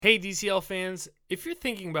Hey DCL fans, if you're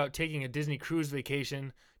thinking about taking a Disney cruise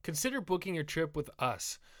vacation, consider booking your trip with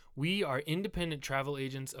us. We are independent travel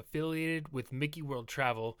agents affiliated with Mickey World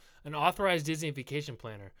Travel, an authorized Disney vacation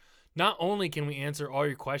planner. Not only can we answer all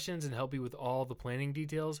your questions and help you with all the planning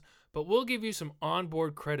details, but we'll give you some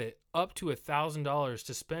onboard credit up to $1,000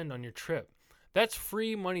 to spend on your trip. That's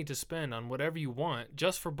free money to spend on whatever you want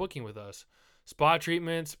just for booking with us. Spa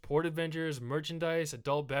treatments, port adventures, merchandise,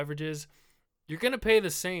 adult beverages. You're going to pay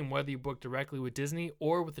the same whether you book directly with Disney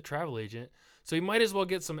or with the travel agent, so you might as well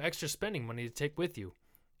get some extra spending money to take with you.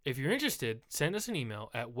 If you're interested, send us an email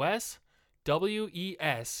at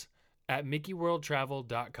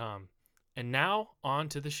wes@mickeyworldtravel.com. And now, on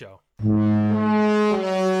to the show.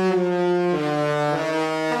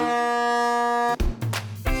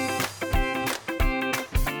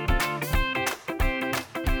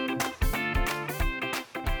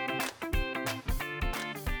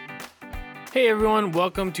 Hey everyone,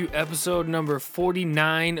 welcome to episode number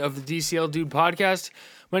 49 of the DCL Dude podcast.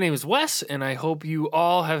 My name is Wes, and I hope you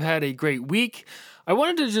all have had a great week. I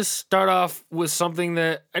wanted to just start off with something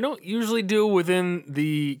that I don't usually do within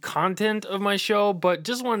the content of my show, but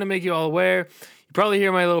just wanted to make you all aware. You probably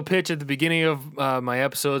hear my little pitch at the beginning of my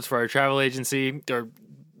episodes for our travel agency, or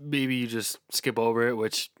maybe you just skip over it,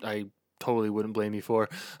 which I totally wouldn't blame you for.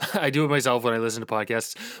 I do it myself when I listen to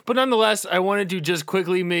podcasts. But nonetheless, I wanted to just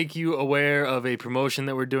quickly make you aware of a promotion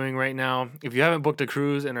that we're doing right now. If you haven't booked a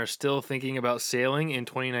cruise and are still thinking about sailing in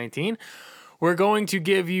 2019, we're going to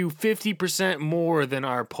give you 50% more than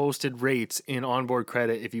our posted rates in onboard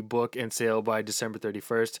credit if you book and sail by December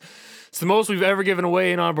 31st. It's the most we've ever given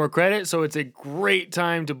away in onboard credit, so it's a great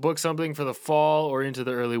time to book something for the fall or into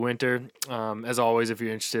the early winter. As always, if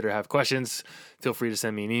you're interested or have questions, feel free to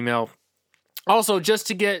send me an email. Also, just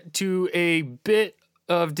to get to a bit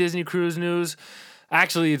of Disney cruise news,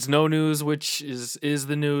 actually it's no news, which is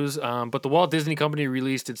the news, but the Walt Disney Company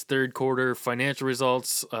released its third quarter financial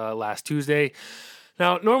results last Tuesday.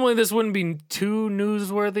 Now, normally this wouldn't be too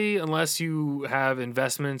newsworthy unless you have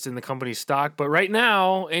investments in the company's stock, but right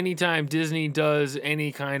now, anytime Disney does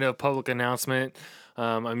any kind of public announcement,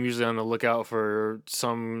 I'm usually on the lookout for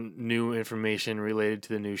some new information related to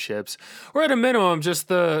the new ships, or at a minimum, just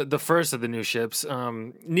the first of the new ships.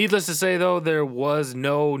 Needless to say, though, there was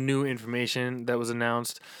no new information that was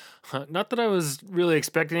announced. Not that I was really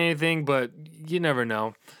expecting anything, but you never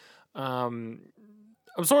know. I'm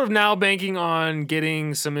sort of now banking on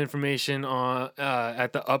getting some information on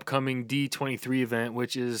at the upcoming D23 event,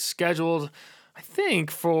 which is scheduled, I think,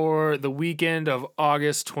 for the weekend of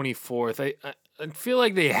August 24th. I feel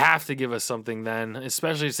like they have to give us something then,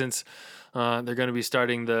 especially since they're going to be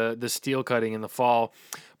starting the steel cutting in the fall.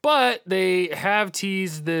 But they have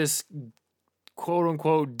teased this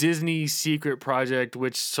quote-unquote Disney secret project,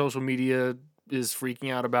 which social media is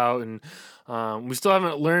freaking out about, and we still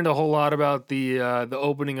haven't learned a whole lot about the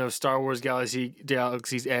opening of Star Wars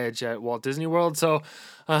Galaxy's Edge at Walt Disney World. So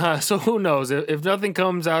who knows? If nothing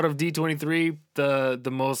comes out of D23, the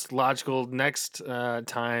most logical next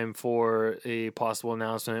time for a possible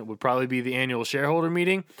announcement would probably be the annual shareholder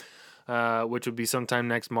meeting, which would be sometime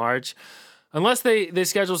next March. Unless they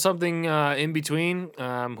schedule something in between,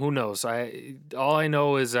 who knows? All I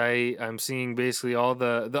know is I'm seeing basically all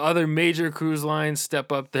the other major cruise lines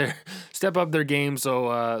step up their game.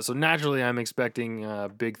 So naturally, I'm expecting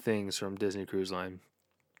big things from Disney Cruise Line.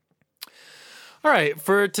 All right,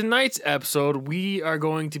 for tonight's episode, we are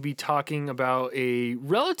going to be talking about a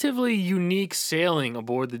relatively unique sailing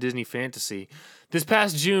aboard the Disney Fantasy. This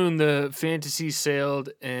past June, the Fantasy sailed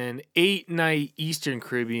an 8-night Eastern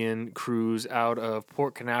Caribbean cruise out of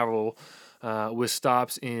Port Canaveral with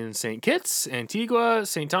stops in St. Kitts, Antigua,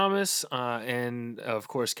 St. Thomas, and, of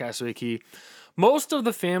course, Castaway Cay. Most of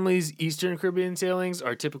the family's Eastern Caribbean sailings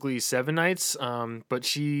are typically 7 nights, but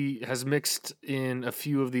she has mixed in a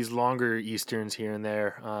few of these longer Easterns here and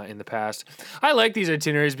there in the past. I like these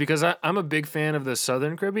itineraries because I'm a big fan of the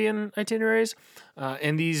Southern Caribbean itineraries,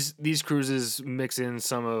 and these cruises mix in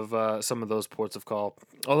some of those ports of call.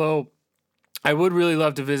 Although I would really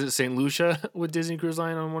love to visit St. Lucia with Disney Cruise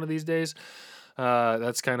Line on one of these days.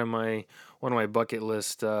 That's kind of one of my bucket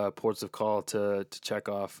list ports of call to check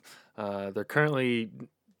off. They're currently,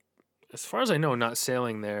 as far as I know, not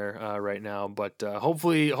sailing there right now, but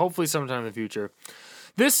hopefully sometime in the future.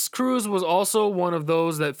 This cruise was also one of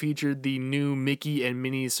those that featured the new Mickey and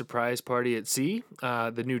Minnie surprise party at sea,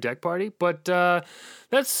 the new deck party. But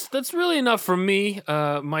that's really enough from me.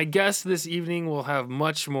 My guest this evening will have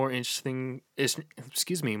much more interesting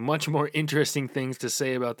things to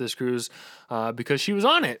say about this cruise because she was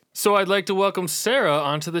on it. So I'd like to welcome Sarah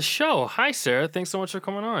onto the show. Hi, Sarah. Thanks so much for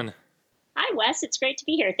coming on. Hi, Wes. It's great to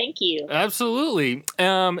be here. Thank you. Absolutely.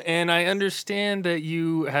 And I understand that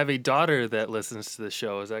you have a daughter that listens to the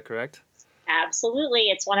show. Is that correct? Absolutely.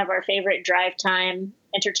 It's one of our favorite drive time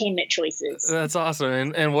entertainment choices. That's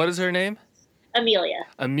awesome. And what is her name? Amelia.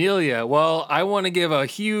 Amelia. Well, I want to give a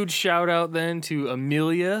huge shout out then to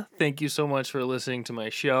Amelia. Thank you so much for listening to my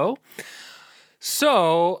show.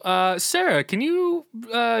 So, Sarah, can you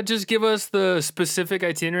just give us the specific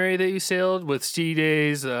itinerary that you sailed with sea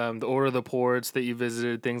days, the order of the ports that you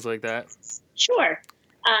visited, things like that? Sure.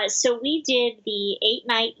 So we did the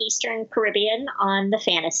 8-night Eastern Caribbean on the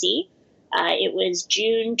Fantasy. It was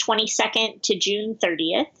June 22nd to June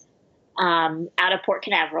 30th out of Port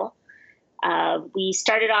Canaveral. We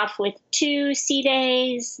started off with 2 sea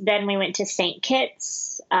days, then we went to St.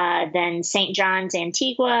 Kitts, then St. John's,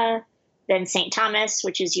 Antigua, then St. Thomas,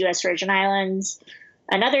 which is U.S. Virgin Islands,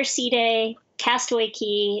 another sea day, Castaway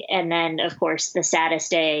Key, and then, of course, the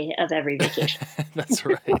saddest day of every vacation. That's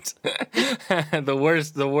right.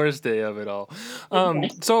 The worst day of it all.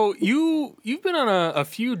 So you've been on a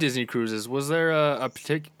few Disney cruises. Was there a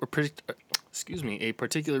particular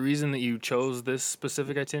reason that you chose this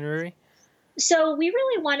specific itinerary? So we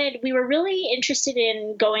were really interested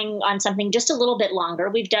in going on something just a little bit longer.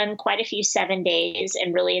 We've done quite a few 7 days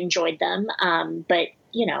and really enjoyed them. But,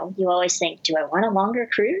 you always think, do I want a longer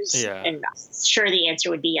cruise? Yeah. And sure, the answer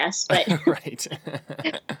would be yes. But Right.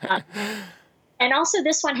 and also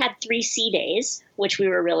this one had 3 sea days, which we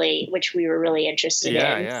were really interested in.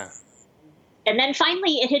 Yeah. And then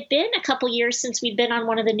finally, it had been a couple years since we'd been on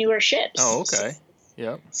one of the newer ships. Oh, okay.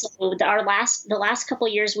 Yep. So the last couple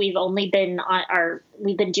of years, we've only been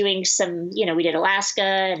we've been doing some, we did Alaska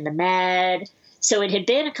and the Med. So it had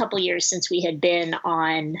been a couple of years since we had been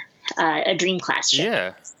on a Dream Class ship.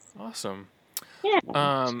 Yeah. Awesome. Yeah.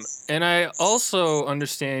 And I also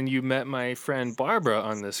understand you met my friend Barbara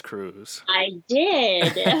on this cruise. I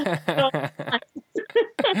did.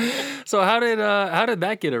 So how did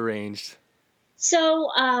that get arranged? So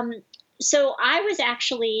I was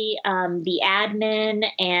actually the admin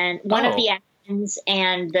and one of the admins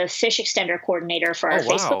and the fish extender coordinator for our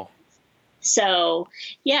Facebook. Wow. So,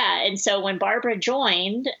 yeah. And so when Barbara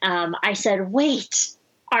joined, I said, wait,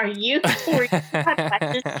 are you about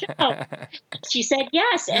this show? She said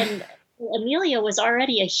yes. And Amelia was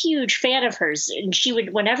already a huge fan of hers. And she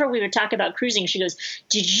would, whenever we would talk about cruising, she goes,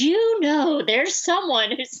 did you know there's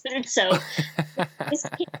someone who's, and so this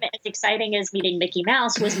became as exciting as meeting Mickey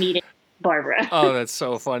Mouse was meeting Barbara. Oh, that's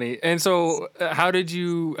so funny. And so how did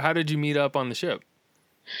you meet up on the ship?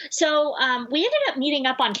 So we ended up meeting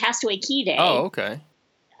up on Castaway Key Day. Oh, okay.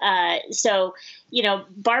 So,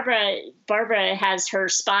 Barbara has her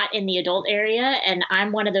spot in the adult area, and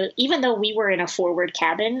I'm one of even though we were in a forward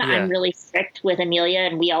cabin, Yeah. I'm really strict with Amelia,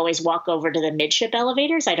 and we always walk over to the midship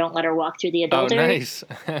elevators. I don't let her walk through the adult area. Nice.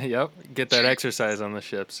 Yep. Get that exercise on the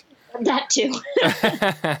ships. That too.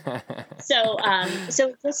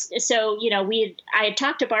 I had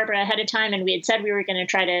talked to Barbara ahead of time, and we had said we were going to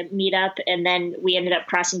try to meet up, and then we ended up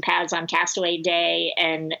crossing paths on Castaway Day,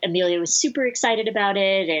 and Amelia was super excited about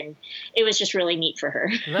it, and it was just really neat for her.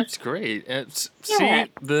 That's great. See,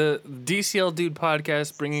 the DCL Dude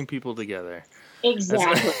podcast bringing people together.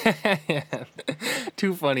 Exactly. Yeah.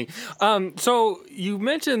 Too funny. So you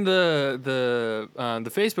mentioned the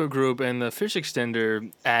Facebook group and the fish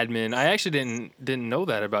extender admin. I actually didn't know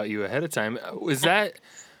that about you ahead of time. Is that?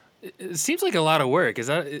 It seems like a lot of work. Is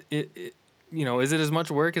that it? Is it as much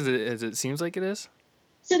work as it seems like it is?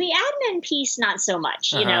 So the admin piece, not so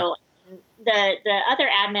much. Uh-huh. The other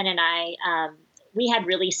admin and I. We had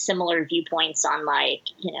really similar viewpoints on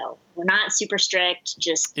we're not super strict.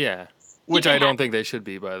 Just yeah. Which I don't think they should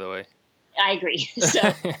be, by the way. I agree. So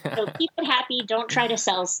keep it happy. Don't try to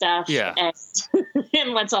sell stuff. Yeah. And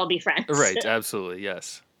let's all be friends. Right. Absolutely.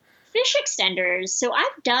 Yes. Fish extenders. So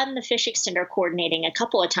I've done the fish extender coordinating a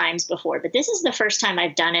couple of times before, but this is the first time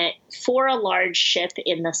I've done it for a large ship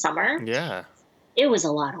in the summer. Yeah. It was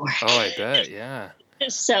a lot of work. Oh, I bet. Yeah.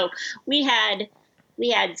 So we had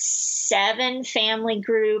 7 family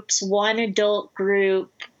groups, 1 adult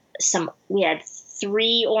group. We had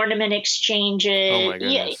 3 ornament exchanges. Oh my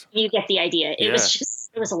goodness. You get the idea. It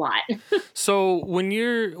was a lot. So when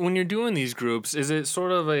you're doing these groups, is it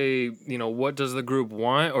sort of a, what does the group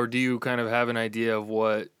want, or do you kind of have an idea of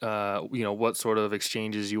what what sort of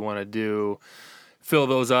exchanges you want to do, fill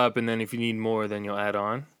those up, and then if you need more, then you'll add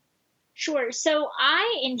on? Sure. So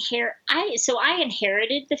I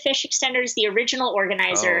inherited the fish extenders. The original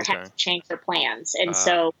organizer had to change her plans, and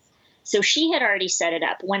so she had already set it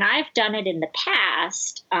up. When I've done it in the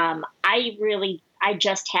past, I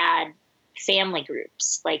just had family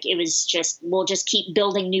groups. Like it was just, we'll just keep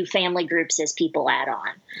building new family groups as people add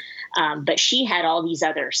on. But she had all these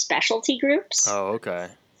other specialty groups. Oh, okay.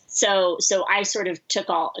 So I sort of took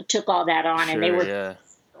all that on, and they Sure, were yeah.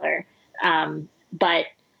 similar. But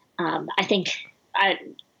I think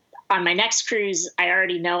on my next cruise, I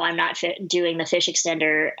already know I'm not doing the fish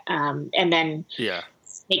extender. And then Yeah.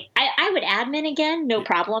 I would admin again, no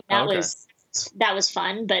problem. Oh, okay. That was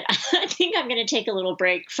fun, but I think I'm going to take a little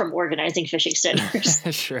break from organizing fish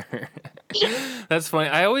extenders. Sure. That's funny.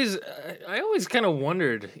 I always kind of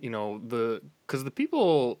wondered, because the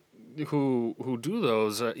people who do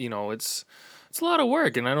those, it's a lot of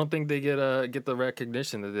work, and I don't think they get the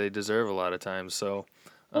recognition that they deserve a lot of times. So,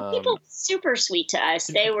 Well, people super sweet to us.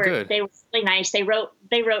 Good. They were really nice. They wrote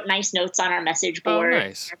nice notes on our message Oh, board,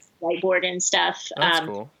 nice. whiteboard and stuff. That's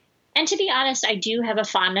cool. And to be honest, I do have a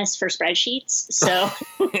fondness for spreadsheets. So,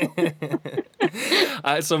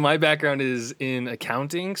 so my background is in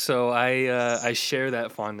accounting, so I share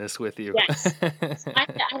that fondness with you. yes,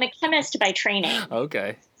 I'm a chemist by training.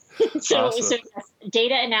 Okay. So Awesome. yes,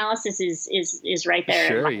 data analysis is right there.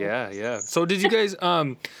 Sure. Yeah. So did you guys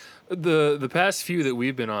the past few that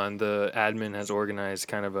we've been on, the admin has organized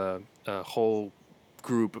kind of a whole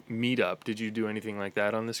group meetup. Did you do anything like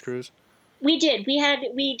that on this cruise? We did.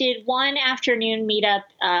 We did one afternoon meetup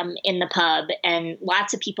in the pub, and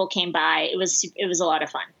lots of people came by. It was a lot of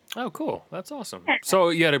fun. Oh, cool. That's awesome. So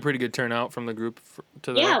you had a pretty good turnout from the group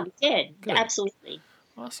to that? Yeah, we did. Good. Absolutely.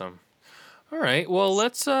 Awesome. All right. Well,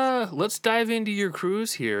 let's dive into your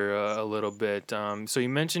cruise here a little bit. So you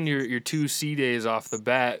mentioned your 2 sea days off the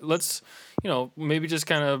bat. Let's, maybe just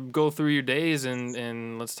kind of go through your days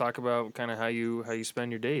and let's talk about kind of how you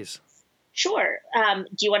spend your days. Sure. Do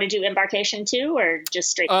you want to do embarkation too, or just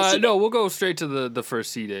straight to sea day? No, we'll go straight to the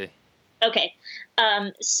first sea day. Okay.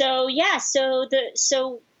 So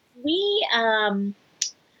we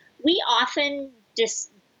often just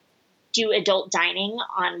do adult dining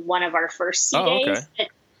on one of our first sea days. Okay.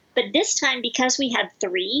 But this time, because we had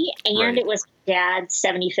 3 and Right. it was Dad's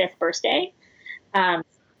 75th birthday,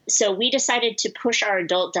 so we decided to push our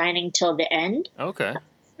adult dining till the end. Okay.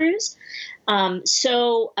 Cruise. For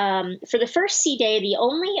the first sea day, the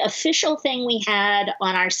only official thing we had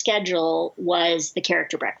on our schedule was the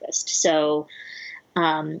character breakfast. So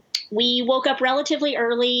we woke up relatively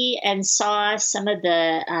early and saw some of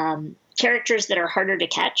the characters that are harder to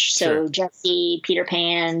catch. So Sure. Jesse, Peter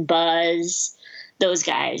Pan, Buzz, those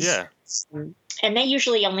guys. Yeah. And they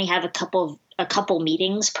usually only have a couple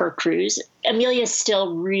meetings per cruise. Amelia's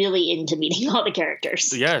still really into meeting all the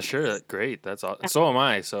characters. Yeah, sure. Great. That's awesome. So am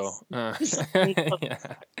I. So, yeah.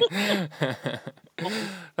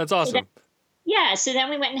 That's awesome. Yeah. So then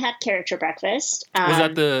we went and had character breakfast. Was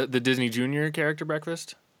that the Disney Junior character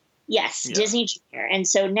breakfast? Yes, Yeah. Disney Junior. And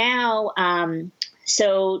so now,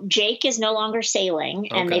 so Jake is no longer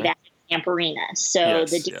sailing, and Okay. they've added Vampirina. So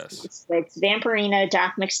Yes, it's Vampirina,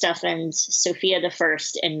 Doc McStuffins, Sophia the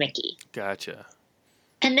First, and Mickey. Gotcha.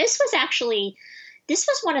 And this was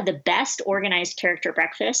one of the best organized character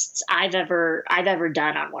breakfasts I've ever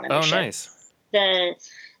done on one of the Oh, ships. nice.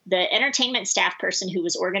 The entertainment staff person who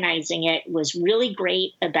was organizing it was really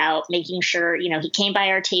great about making sure, he came by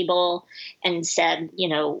our table and said,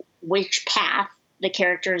 which path the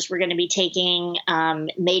characters were going to be taking,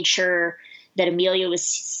 made sure that Amelia was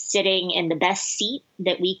sitting in the best seat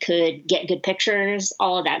that we could get good pictures,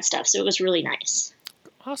 all of that stuff. So it was really nice.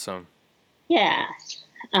 Awesome. Yeah.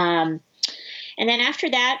 And then after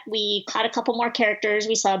that, we caught a couple more characters.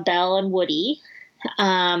 We saw Belle and Woody.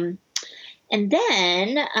 And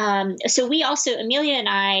then, so Amelia and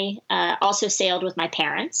I also sailed with my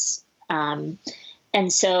parents.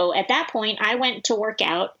 And so at that point, I went to work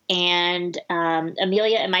out, and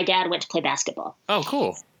Amelia and my dad went to play basketball. Oh,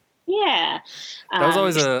 cool. Yeah. That was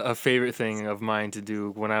always a favorite thing of mine to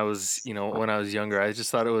do when I was younger. I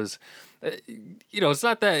just thought it was, it's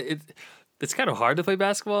not that it's kind of hard to play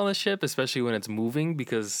basketball on a ship, especially when it's moving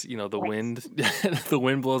because, the wind, the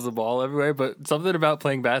wind blows the ball everywhere. But something about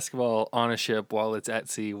playing basketball on a ship while it's at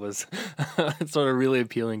sea was sort of really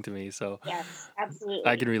appealing to me. So Yes, absolutely.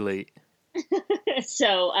 I can relate.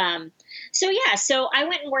 So I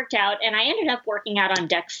went and worked out, and I ended up working out on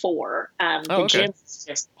deck 4. The gym was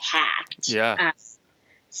just packed. Yeah.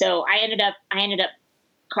 So I ended up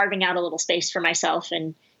carving out a little space for myself,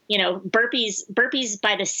 and burpees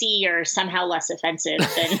by the sea are somehow less offensive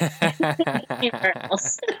than anywhere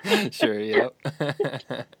else. Sure. Yep.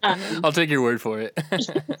 I'll take your word for it.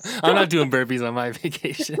 I'm not doing burpees on my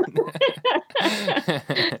vacation.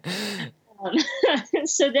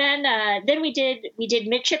 So then we did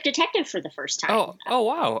Midship Detective for the first time. Oh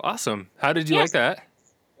wow, awesome! How did you like that?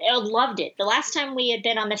 I loved it. The last time we had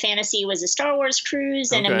been on the Fantasy was a Star Wars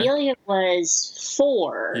cruise, and Okay. Amelia was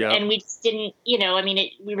 4, Yep. and we just didn't, I mean,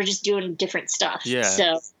 we were just doing different stuff. Yeah.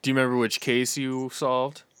 So Do you remember which case you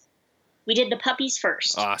solved? we did the puppies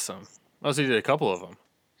first. Awesome. Oh, so you did a couple of them.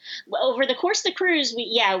 Over the course of the cruise,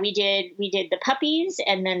 we did the puppies,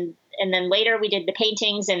 and then later we did the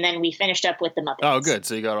paintings, and then we finished up with the Muppets. Oh, good.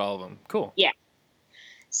 So you got all of them. Cool. Yeah.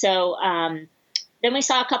 So then we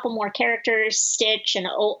saw a couple more characters. Stitch and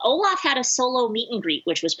Olaf had a solo meet and greet,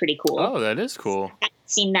 which was pretty cool. Oh, that is cool. I hadn't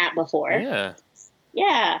seen that before. Yeah.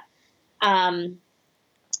 Yeah.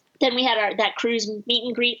 Then we had that cruise meet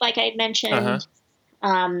and greet, like I had mentioned.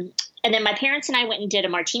 Uh-huh. And then my parents and I went and did a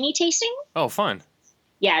martini tasting. Oh, fun.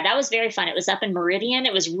 Yeah, that was very fun. It was up in Meridian.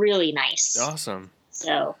 It was really nice. Awesome.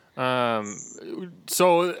 So,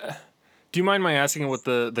 so do you mind my asking what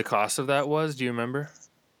the cost of that was? Do you remember?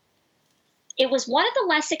 it was one of the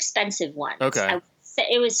less expensive ones. Okay.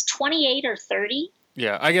 It was 28 or 30.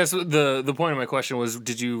 Yeah, I guess the point of my question was,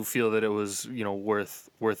 did you feel that it was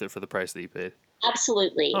worth it for the price that you paid?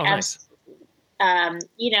 Absolutely. Oh, nice. They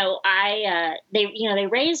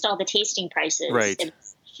raised all the tasting prices Right.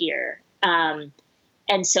 this year. And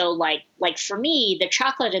so like for me, the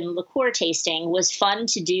chocolate and liqueur tasting was fun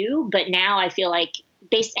to do, but now I feel like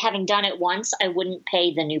having done it once, I wouldn't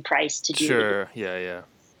pay the new price to do it. Sure. Yeah.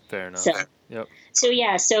 Fair enough. So, Yep. So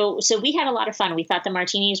we had a lot of fun. We thought the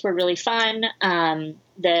martinis were really fun.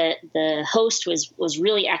 The host was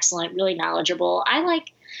really excellent, really knowledgeable. I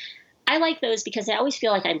like those because I always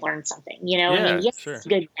feel like I learned something, Yeah, I mean, yes, sure. it's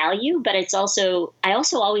good value, but I also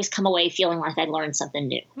always come away feeling like I learned something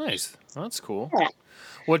new. Nice. Well, that's cool. Yeah.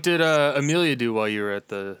 What did Amelia do while you were at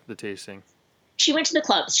the tasting? She went to the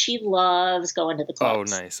clubs. She loves going to the Oh,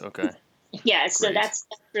 clubs. nice. Okay. Yeah, so Great. that's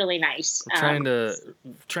really nice. I'm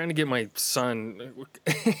trying to get my son.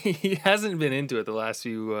 He hasn't been into it the last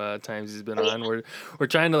few times he's been on. We're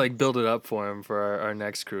trying to build it up for him for our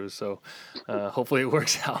next cruise. So hopefully it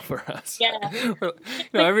works out for us. Yeah.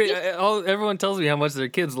 Everyone tells me how much their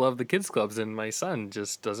kids love the kids clubs, and my son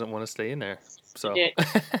just doesn't want to stay in there. So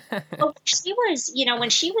Well, she was, when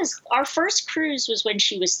she was, our first cruise was when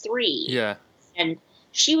she was 3. yeah. And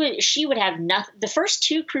she would have nothing. The first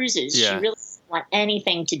 2 cruises, Yeah. she really didn't want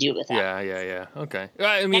anything to do with that. Yeah. Okay.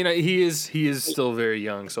 I mean, he is still very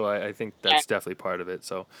young, so I think that's definitely part of it.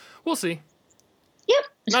 So we'll see. Yep.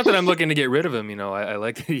 Not that I'm looking to get rid of him. I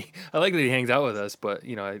like that he hangs out with us, but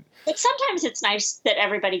But sometimes it's nice that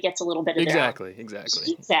everybody gets a little bit of exactly. their own.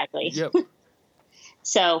 Exactly. Yep.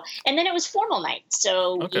 So, and then it was formal night.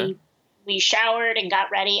 So Okay. we showered and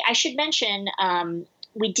got ready. I should mention,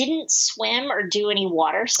 we didn't swim or do any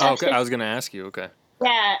water Oh, stuff. okay. I was gonna ask you. Okay.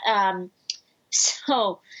 Yeah.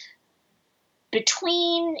 So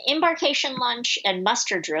between embarkation lunch and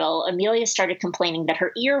muster drill, Amelia started complaining that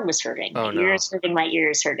her ear was hurting. Oh, My no. ear is hurting. My ear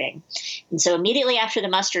is hurting. And so immediately after the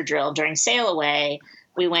muster drill during sail away,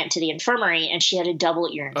 we went to the infirmary and she had a double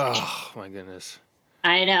ear infection. Oh my goodness.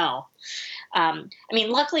 I know. I mean,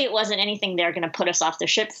 luckily it wasn't anything they're going to put us off the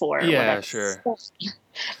ship for. or Yeah, whatever. sure.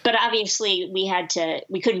 But obviously we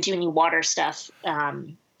couldn't do any water stuff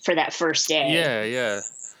for that first day. Yeah.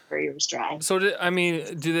 Where it was dry. So do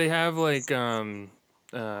they have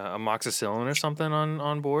amoxicillin or something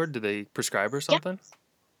on board? Do they prescribe her something?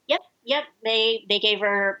 Yep. They gave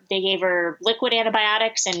her liquid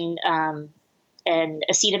antibiotics and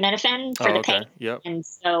acetaminophen for the pain. Yep. And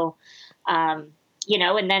so, and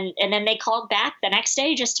then they called back the next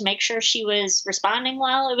day just to make sure she was responding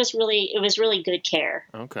well. It was really good care.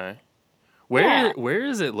 Okay. Yeah. Where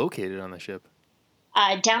is it located on the ship?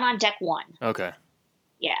 Down on deck 1. Okay.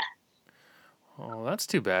 Yeah. Oh, that's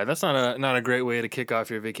too bad. That's not a great way to kick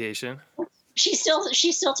off your vacation. She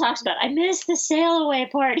still talks about, I miss the sail away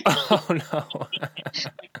party. Oh no.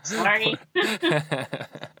 Sorry.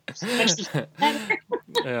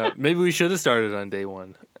 Yeah, maybe we should have started on day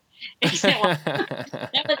 1.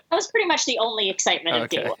 That was pretty much the only excitement of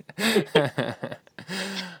day 1.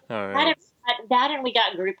 All right. That and we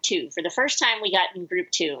got group 2. For the first time we got in group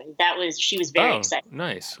 2, and she was very excited.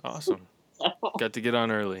 Nice. Awesome. So, Got to get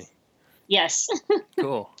on early. yes.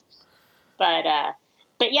 Cool. But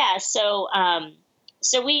yeah, so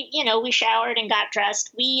we showered and got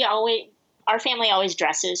dressed. Our family always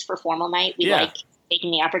dresses for formal night. We like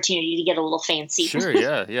taking the opportunity to get a little fancy. Sure,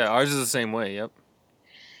 yeah. Ours is the same way, yep.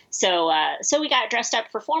 So we got dressed up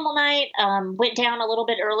for formal night, went down a little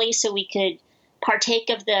bit early so we could partake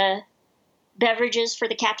of the beverages for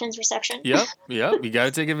the captain's reception. Yep. You got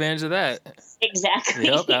to take advantage of that. Exactly.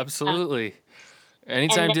 Yep, absolutely.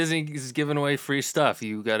 Anytime Disney is giving away free stuff,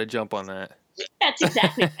 you got to jump on that. That's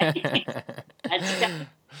exactly right. That's exactly.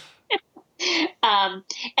 And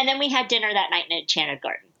then we had dinner that night in Enchanted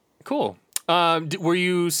Garden. Cool. Were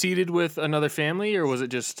you seated with another family, or was it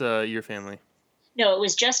just your family? No, it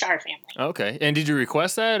was just our family. Okay. And did you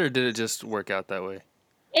request that, or did it just work out that way?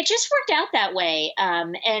 It just worked out that way.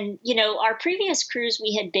 And, our previous cruise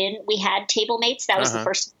we had table mates. That was the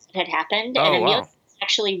first time it had happened. Oh, and Amelia wow. was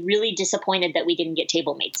actually really disappointed that we didn't get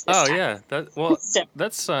table mates this time. Yeah. That's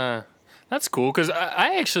cool, because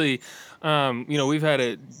I actually, we've had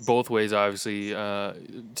it both ways, obviously,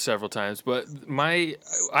 several times, but I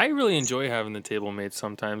really enjoy having the table mates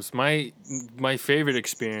sometimes. My favorite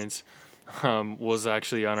experience was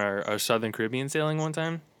actually on our Southern Caribbean sailing one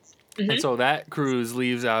time. Mm-hmm. And so that cruise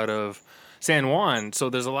leaves out of San Juan. So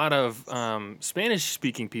there's a lot of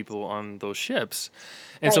Spanish-speaking people on those ships.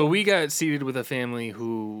 And so we got seated with a family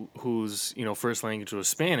whose first language was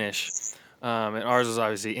Spanish. And ours was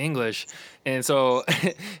obviously English. And so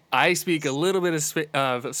I speak a little bit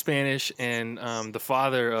of Spanish, and the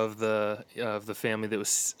father of the family that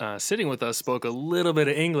was sitting with us spoke a little bit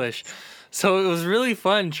of English. So it was really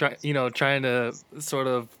fun, trying to sort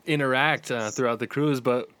of interact throughout the cruise,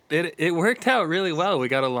 but it worked out really well. We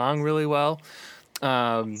got along really well,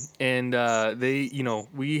 and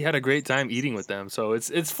we had a great time eating with them. So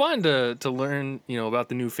it's fun to learn about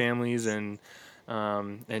the new families and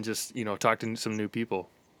just talk to some new people.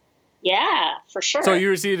 Yeah, for sure. So you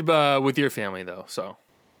were seated with your family though. So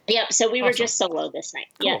yep. So we were just solo this night.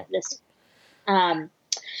 Cool.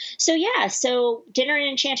 Yeah. So dinner in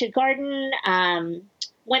Enchanted Garden.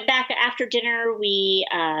 Went back after dinner. We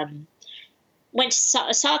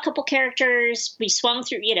saw a couple characters. We swung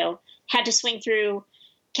through. Had to swing through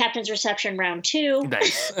Captain's Reception round 2.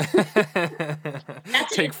 Nice.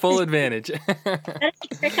 Take full advantage. That's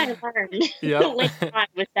the trick I learned Yep. later on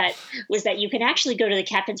was that you can actually go to the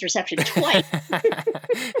Captain's Reception twice.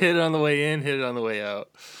 Hit it on the way in, hit it on the way out.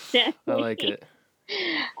 I like it.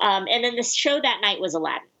 And then the show that night was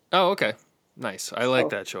Aladdin. Oh, okay. Nice. I like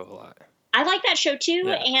that show a lot. I like that show too.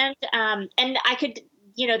 Yeah. And I could,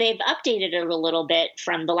 they've updated it a little bit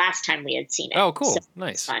from the last time we had seen it. Oh, cool. So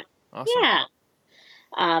nice. Fun. Awesome. Yeah.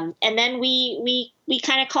 And then we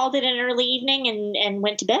kind of called it an early evening and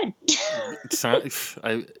went to bed. Sounds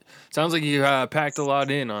like you packed a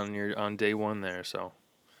lot in on day one there. So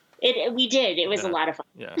we did. It was a lot of fun.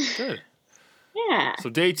 Yeah. Good. Yeah. So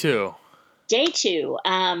day 2.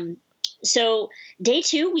 So day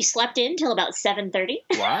 2, we slept in till about 7:30.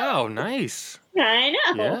 Wow, nice. I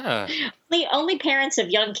know. Yeah. Only parents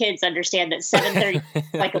of young kids understand that 7:30 is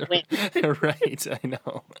like a win. Right, I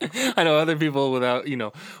know. I know other people without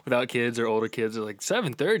kids or older kids are like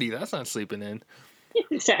 7:30. That's not sleeping in.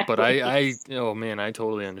 Exactly. But I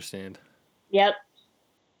totally understand. Yep.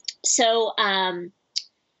 So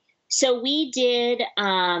we did.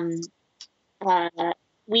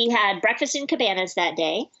 We had breakfast in cabanas that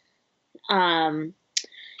day. And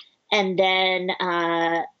then,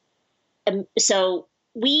 so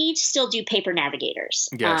we still do paper navigators.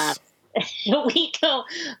 Yes. We go,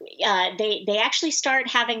 they actually start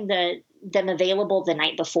having them available the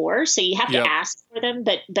night before. So you have to ask for them,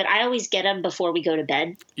 but I always get them before we go to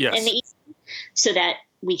bed in the evening so that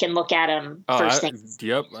we can look at them first thing.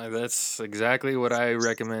 Yep. That's exactly what I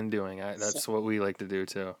recommend doing. That's what we like to do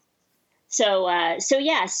too. So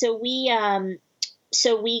we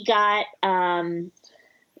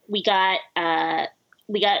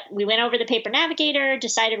went over the paper navigator,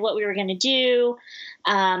 decided what we were going to do.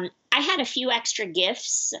 I had a few extra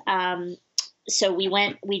gifts. So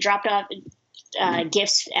we dropped off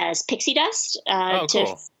gifts as pixie dust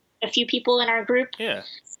to a few people in our group. Yeah.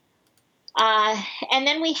 And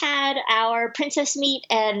then we had our Princess Meet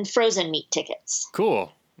and Frozen Meet tickets.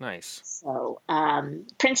 Cool. Nice. So,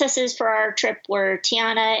 princesses for our trip were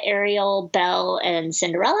Tiana, Ariel, Belle, and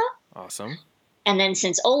Cinderella. Awesome. And then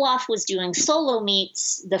since Olaf was doing solo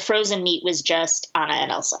meets, the Frozen meet was just Anna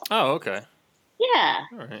and Elsa. Oh, okay. Yeah.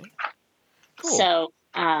 All right. Cool. So,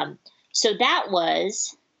 so that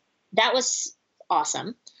was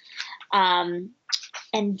awesome. And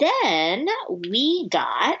then we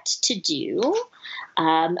got to do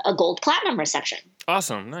a gold platinum reception.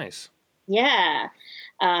 Awesome. Nice. Yeah.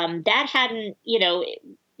 That hadn't,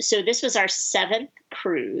 so this was our 7th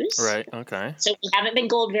cruise. Right. Okay. So we haven't been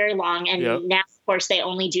gold very long. And now, of course, they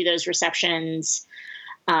only do those receptions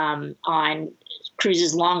on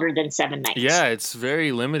cruises longer than 7 nights. Yeah, it's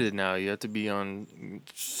very limited now. You have to be on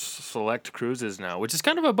select cruises now, which is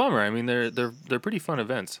kind of a bummer. I mean, they're pretty fun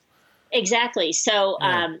events. Exactly. So,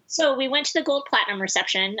 so we went to the gold platinum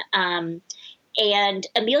reception, and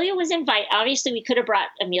Amelia was invited. Obviously, we could have brought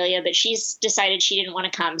Amelia, but she's decided she didn't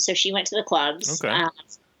want to come, so she went to the clubs. Okay.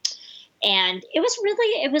 and it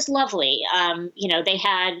was lovely. They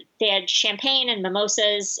had champagne and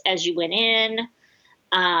mimosas as you went in.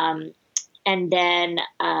 Um, and then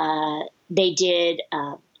they did,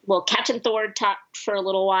 Captain Thord talked for a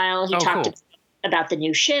little while. He Oh, talked cool. about the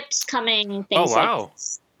new ships coming, Oh, things like wow.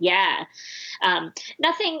 this. Yeah.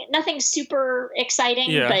 Nothing super exciting,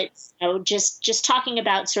 Yeah. but just talking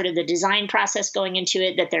about sort of the design process going into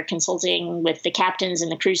it, that they're consulting with the captains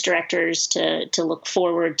and the cruise directors to look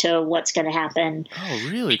forward to what's going to happen. Oh,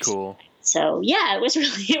 really cool. So yeah, it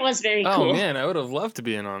was very Oh, cool. man, I would have loved to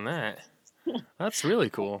be in on that. That's really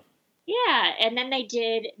cool. Yeah, and then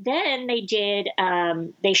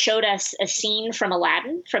they showed us a scene from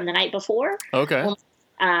Aladdin from the night before. Okay. Well,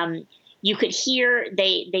 you could hear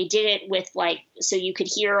they did it with, like, so you could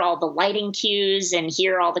hear all the lighting cues and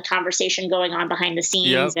hear all the conversation going on behind the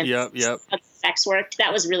scenes, and Yep. how the effects worked.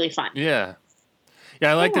 That was really fun. Yeah.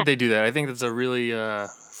 Yeah, I like Yeah, that they do that. I think that's a really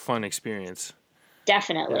fun experience.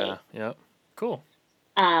 definitely. Yeah. Yep. Cool.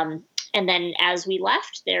 Um, and then as we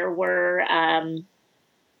left, there were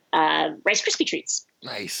Rice Krispie treats.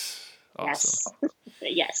 Nice. Yes. Awesome.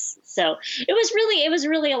 Yes. So it was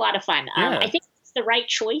really a lot of fun. Yeah. I think it's the right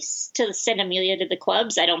choice to send Amelia to the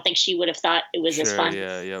clubs. I don't think she would have thought it was as Sure. fun.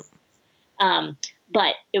 Yeah. Yep.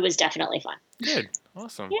 But it was definitely fun. Good.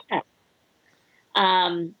 Awesome. Yeah.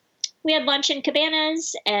 We had lunch in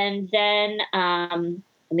Cabanas, and then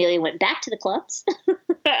Amelia went back to the clubs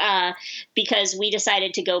because we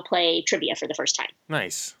decided to go play trivia for the first time.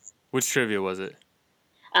 Nice. Which trivia was it?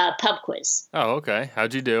 Pub quiz. Oh, okay.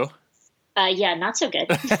 How'd you do? Yeah, not so good.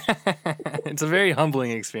 It's a very humbling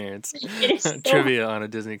experience. It is so Trivia on a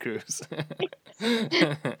Disney cruise.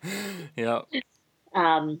 Yep.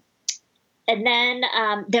 Um, and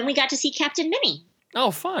then we got to see Captain Minnie. Oh,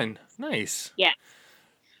 fun. Nice. Yeah.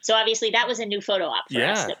 So obviously that was a new photo op for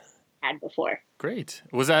us Yeah. that we had before. Great.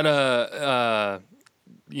 Was that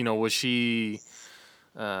was she,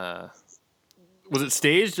 was it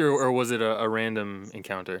staged or was it a random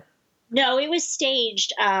encounter? No, it was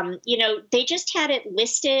staged. They just had it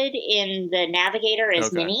listed in the navigator as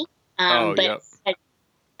Okay. Minnie. Oh, but yep.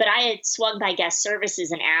 but I had swung by guest services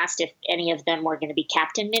and asked if any of them were going to be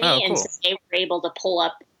Captain Minnie, Oh, and cool. so they were able to pull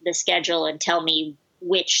up the schedule and tell me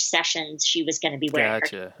which sessions she was going to be wearing.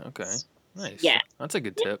 Gotcha. Okay. Nice. Yeah. That's a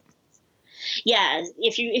good tip. Yeah,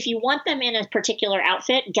 if you want them in a particular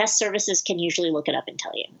outfit, guest services can usually look it up and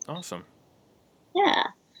tell you. Awesome. Yeah.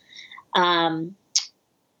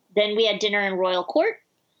 Then we had dinner in Royal Court,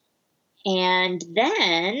 and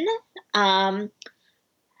then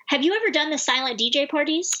have you ever done the silent DJ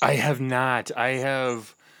parties? I have not. I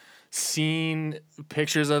have seen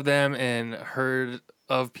pictures of them and heard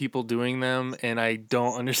of people doing them, and I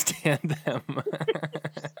don't understand them.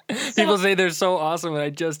 People say they're so awesome, and I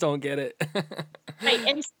just don't get it. Right,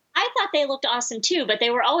 and I thought they looked awesome too, but they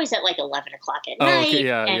were always at like 11 o'clock at Oh, night okay.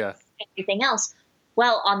 Yeah, and yeah. everything else.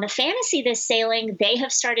 Well, on the Fantasy this sailing, they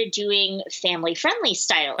have started doing family-friendly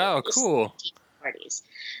style Oh, cool. parties.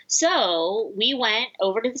 So we went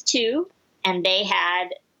over to the Tube, and they had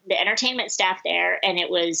the entertainment staff there, and it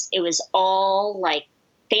was all like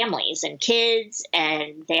families and kids,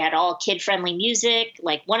 and they had all kid-friendly music.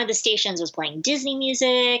 Like, one of the stations was playing Disney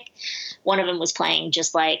music, one of them was playing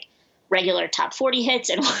just like regular top 40 hits,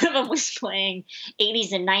 and one of them was playing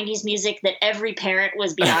 80s and 90s music that every parent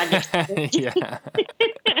was beyond Yeah.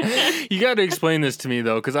 You got to explain this to me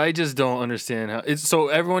though, because I just don't understand how it's. So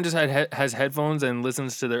everyone just has headphones and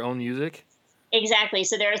listens to their own music. Exactly.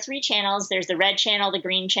 So there are 3 channels. There's the red channel, the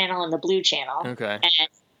green channel, and the blue channel. Okay. And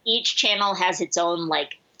each channel has its own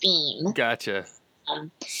like theme. Gotcha.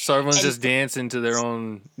 So everyone's just dancing to their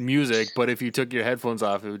own music, but if you took your headphones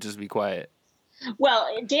off, it would just be quiet. Well,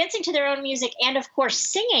 dancing to their own music, and of course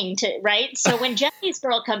singing to, right? So when Jesse's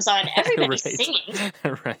Girl comes on, everybody's Right. singing.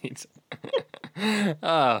 Right.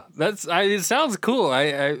 It sounds cool.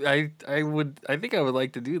 I think I would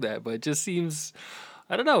like to do that, but it just seems,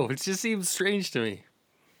 I don't know. It just seems strange to me.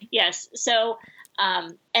 Yes. So,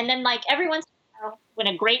 and then like every once in a while, when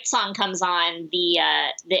a great song comes on, the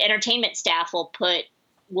entertainment staff will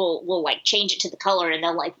like change it to the color, and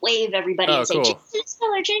they'll like wave everybody and say, cool. change this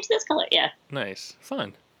color, change this color. Yeah. Nice.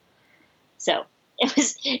 Fun. So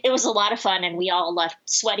it was a lot of fun, and we all left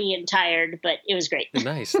sweaty and tired, but it was great.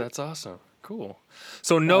 Nice. That's awesome. Cool.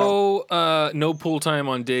 So no pool time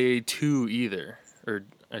on day 2 either, or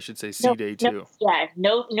I should say day 2.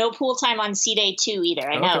 No pool time on C day 2 either.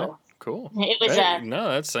 I know. Okay. Cool. It was hey,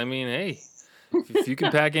 hey, if you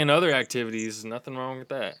can pack in other activities, nothing wrong with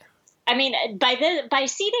that. I mean, by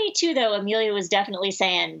C day 2 though, Amelia was definitely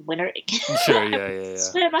saying, "When are sure, yeah.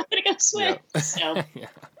 swim? I'm gonna go swim." Yep. So yeah.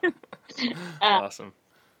 Awesome.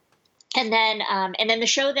 And then the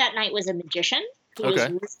show that night was a magician who was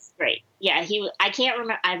Okay. really great. Yeah, I can't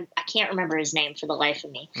remember his name for the life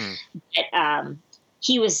of me, Mm. but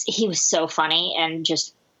he was so funny and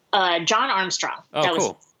just John Armstrong. Oh, That was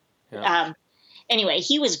cool. Yeah. anyway.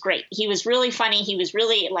 He was great. He was really funny. He was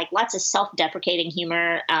really like lots of self-deprecating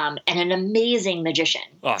humor and an amazing magician.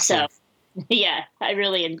 Awesome. So yeah, we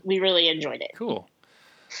really enjoyed it. Cool.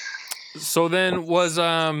 So then was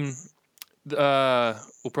we'll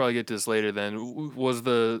probably get to this later. Then was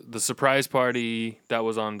the surprise party that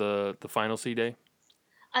was on the final C day?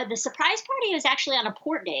 The surprise party was actually on a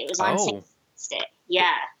port day. It was on St. Oh, Thomas Day.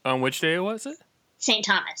 Yeah, on which day was it? St.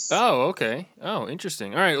 Thomas. Oh, okay. Oh,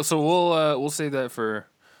 interesting. All right, so we'll save that for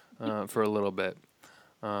a little bit.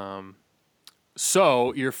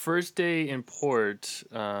 So your first day in port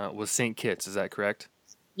was St. Kitts, is that correct?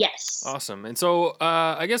 Yes. Awesome. And so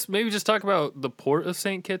I guess maybe just talk about the port of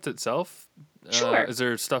St. Kitts itself. Sure. Is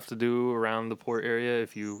there stuff to do around the port area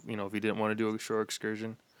if you didn't want to do a shore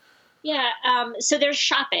excursion? Yeah. So there's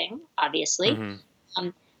shopping, obviously. Mm-hmm.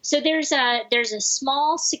 So there's a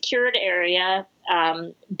small secured area,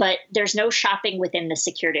 but there's no shopping within the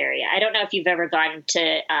secured area. I don't know if you've ever gone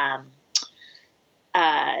to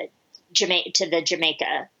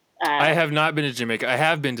Jamaica. I have not been to Jamaica. I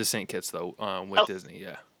have been to St. Kitts though, with Disney.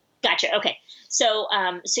 Yeah. Gotcha. Okay. So,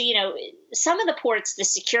 some of the ports, the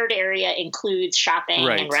secured area includes shopping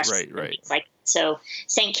Right, and restaurants. right. Like, so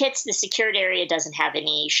St. Kitts, the secured area doesn't have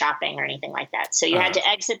any shopping or anything like that. So you had to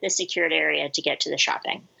exit the secured area to get to the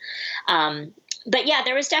shopping. But yeah,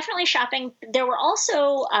 there was definitely shopping. There were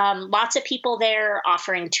also lots of people there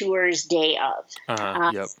offering tours day of.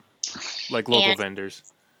 Yep. Like local vendors.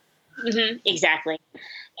 Exactly.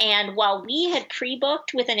 And while we had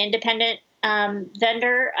pre-booked with an independent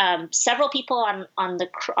vendor, several people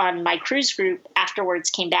on my cruise group afterwards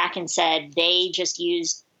came back and said they just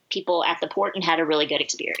used people at the port and had a really good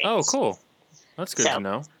experience. Oh, cool. That's good to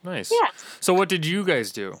know. Nice. Yeah. So what did you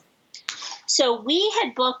guys do? So we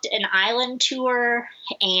had booked an island tour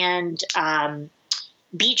and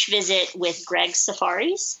beach visit with Greg's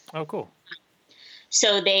Safaris. Oh, cool.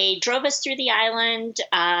 So they drove us through the island.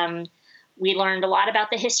 We learned a lot about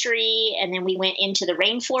the history, and then we went into the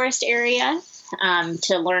rainforest area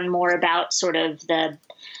to learn more about sort of the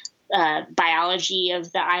biology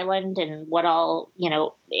of the island and what all,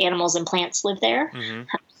 animals and plants live there.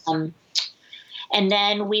 Mm-hmm. And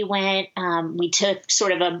then we took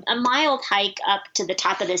sort of a mild hike up to the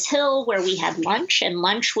top of this hill where we had lunch, and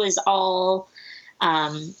lunch was all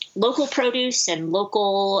local produce and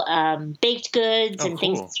local baked goods and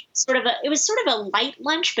things. It was sort of a light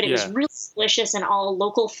lunch, but it was really delicious and all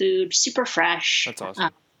local food, super fresh. That's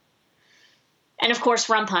awesome. And of course,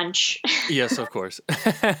 rum punch. Yes, of course.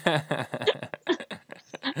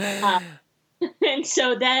 And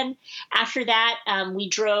so then after that, we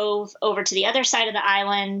drove over to the other side of the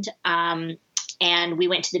island and we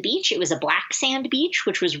went to the beach. It was a black sand beach,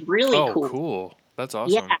 which was really cool. Oh, cool. That's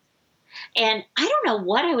awesome. Yeah. And I don't know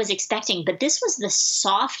what I was expecting, but this was the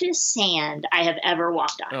softest sand I have ever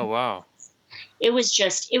walked on. Oh, wow. It was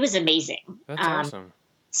amazing. That's awesome.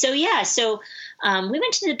 So, yeah. So we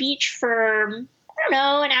went to the beach for, I don't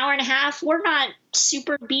know, an hour and a half. We're not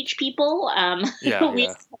super beach people.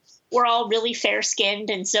 We're all really fair skinned.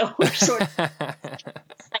 And so we're sort of like,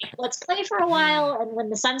 let's play for a while. And when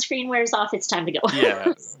the sunscreen wears off, it's time to go.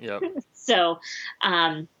 Yeah. Yep. So,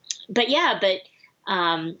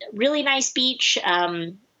 really nice beach.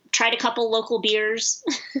 Tried a couple local beers.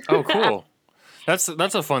 Oh, cool. That's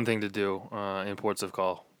a fun thing to do in ports of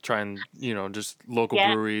call. Try and just local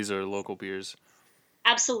breweries or local beers.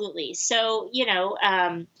 Absolutely. So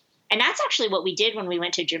and that's actually what we did when we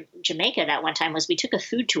went to Jamaica that one time. Was we took a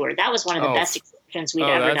food tour. That was one of the best excursions we'd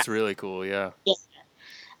ever done. That's really cool. Yeah. Yeah.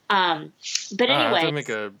 But anyway, I have to make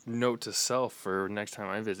a note to self for next time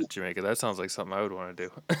I visit Jamaica. That sounds like something I would want to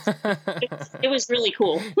do. It was really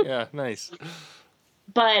cool. Yeah, nice.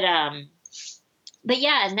 But yeah,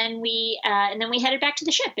 and then we headed back to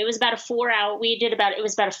the ship. It was about a 4-hour. It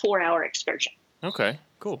was about a 4-hour excursion. Okay,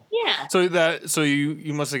 cool. Yeah. So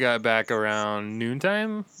you must have got back around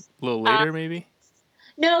noontime, a little later maybe.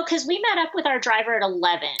 No, because we met up with our driver at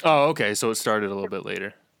 11. Oh, okay. So it started a little bit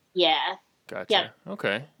later. Yeah. Gotcha. Yep.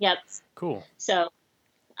 Okay. Yep. Cool. So,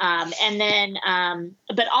 and then,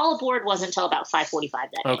 but all aboard wasn't until about 5:45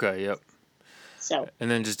 that day. Okay. Yep. So.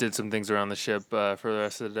 And then just did some things around the ship for the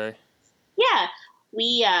rest of the day. Yeah,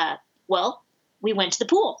 we went to the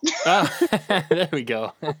pool. Oh, there we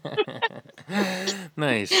go.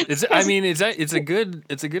 Nice. It's a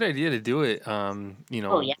good idea to do it.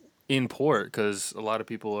 In port because a lot of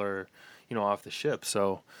people are off the ship,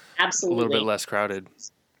 so absolutely a little bit less crowded.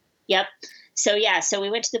 Yep. So yeah, so we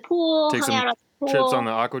went to the pool, Take hung out some on the trips on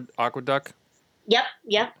pool. the aqueduct. Yep,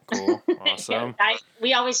 yep. Cool. Awesome.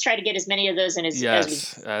 We always try to get as many of those in as we.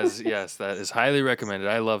 Yes, that is highly recommended.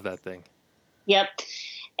 I love that thing. Yep.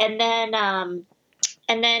 And then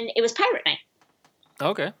it was pirate night.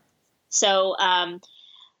 Okay. So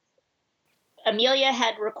Amelia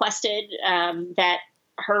had requested that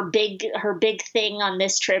her big thing on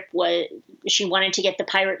this trip was she wanted to get the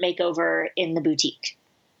pirate makeover in the boutique.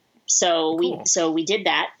 So Cool. we did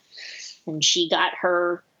that, and she got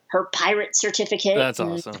her pirate certificate. That's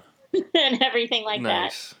awesome. And everything like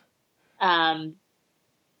Nice. that.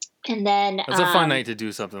 And then That's a fun night to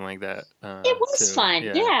do something like that. It was too. fun,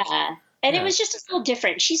 yeah. And it Yeah. was just a little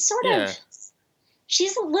different. Yeah.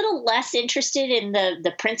 She's a little less interested in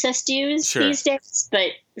the princess dues Sure. these days,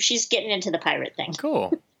 but she's getting into the pirate thing.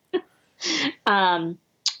 Cool.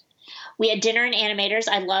 We had dinner in Animators.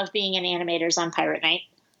 I love being in Animators on Pirate Night.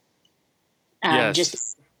 Yes.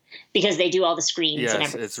 Just because they do all the screens and Yes,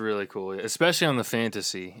 everything. it's really cool, especially on the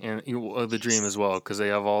fantasy and the dream as well, because they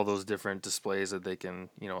have all those different displays that they can,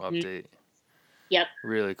 update. Yep.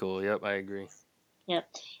 Really cool. Yep, I agree. Yep.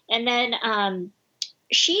 And then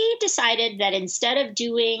she decided that instead of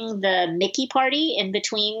doing the Mickey party in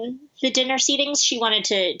between the dinner seatings, she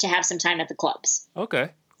wanted to have some time at the clubs.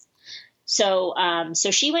 Okay. So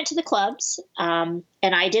she went to the clubs, and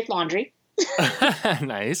I did laundry.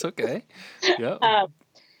 Nice. Okay. Yep.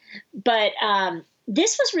 But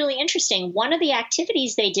this was really interesting. One of the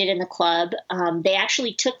activities they did in the club, they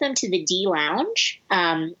actually took them to the D Lounge.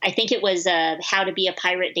 I think it was How to Be a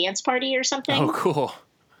Pirate dance party or something. Oh, cool.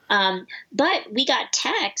 But we got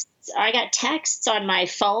texts. I got texts on my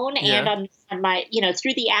phone and on my,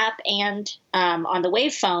 through the app and on the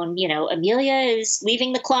Wave phone. Amelia is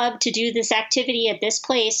leaving the club to do this activity at this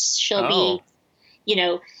place. She'll be,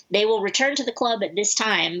 they will return to the club at this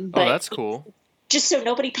time. But that's cool. Just so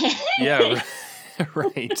nobody panics. Yeah,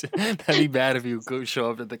 right. That'd be bad if you go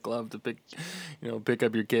show up at the club to pick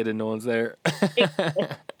up your kid and no one's there.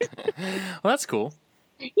 Well, that's cool.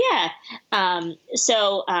 Yeah.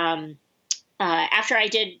 So after I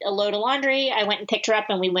did a load of laundry, I went and picked her up,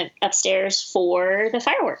 and we went upstairs for the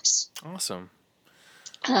fireworks. Awesome.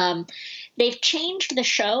 They've changed the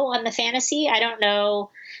show on the Fantasy. I don't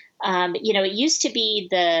know. It used to be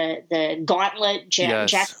the gauntlet.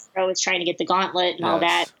 Jack Sparrow was trying to get the gauntlet and all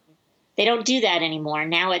that. They don't do that anymore.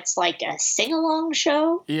 Now it's like a sing-along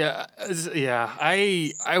show. Yeah.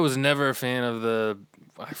 I was never a fan of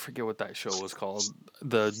I forget what that show was called,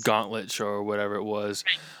 the Gauntlet show or whatever it was.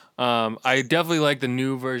 I definitely like the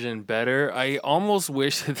new version better. I almost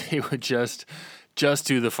wish that they would just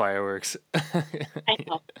do the fireworks. I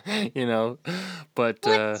know. But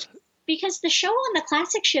because the show on the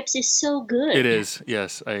classic ships is so good. It is.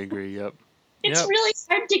 Yes, I agree. Yep. It's really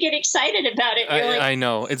hard to get excited about it. I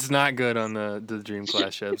know. It's not good on the Dream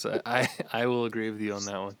class ships. I will agree with you on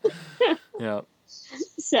that one. Yeah.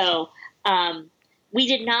 So, we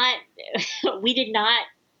did not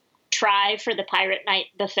try for the Pirate Night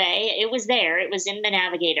buffet. It was there. It was in the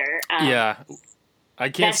Navigator. I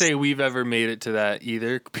can't say we've ever made it to that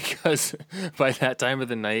either, because by that time of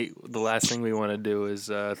the night, the last thing we want to do is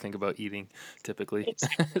think about eating, typically.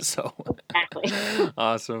 Exactly. So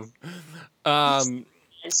awesome.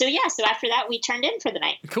 So after that, we turned in for the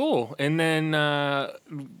night. Cool. And then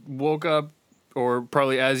woke up, or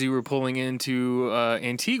probably as you were pulling into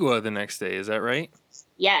Antigua the next day. Is that right?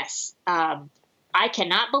 Yes. I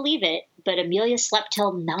cannot believe it, but Amelia slept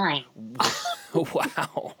till 9.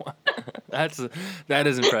 Wow. That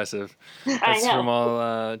is impressive. That's I know. From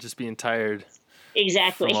all just being tired.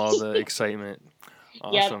 Exactly. From all the excitement.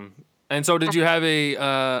 Awesome. Yep. And so, did you have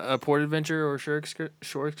a port adventure or shore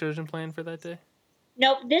excursion plan for that day?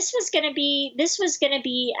 Nope. This was gonna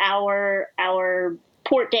be our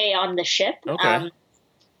port day on the ship. Okay.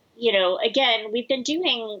 Again, we've been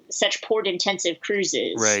doing such port intensive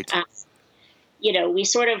cruises. Right. We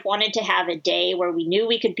sort of wanted to have a day where we knew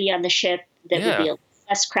we could be on the ship that would be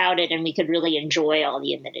less crowded and we could really enjoy all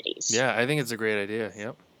the amenities. Yeah, I think it's a great idea.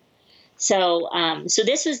 Yep. So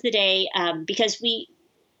this was the day because we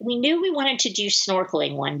knew we wanted to do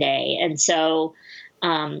snorkeling one day, and so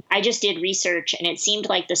I just did research, and it seemed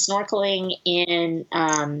like the snorkeling in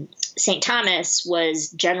St. Thomas was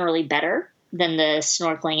generally better than the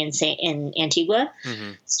snorkeling in Antigua.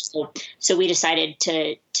 Mm-hmm. So we decided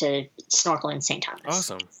to snorkel in St. Thomas.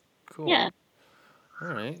 Awesome. Cool. Yeah. All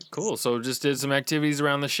right. Cool. So just did some activities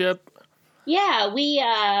around the ship. Yeah, we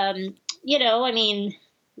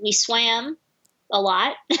we swam a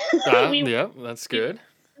lot. Yeah, that's good.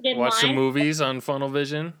 Watch some movies on Funnel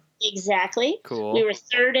Vision. Exactly. Cool. We were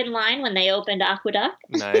third in line when they opened Aqueduct.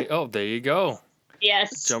 Nice. Oh, there you go.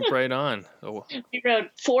 Yes. Jump right on. Oh, We rode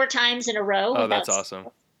 4 times in a row oh, without. that's awesome.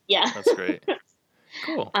 Yeah. That's great.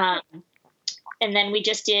 Cool. And then we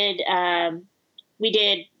just did we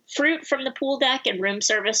did fruit from the pool deck and room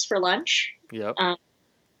service for lunch. Yep.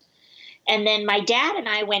 And then my dad and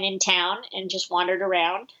I went in town and just wandered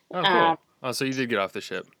around. Oh, cool. Oh, so you did get off the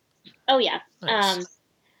ship. Oh yeah. Nice.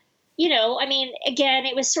 I mean, again,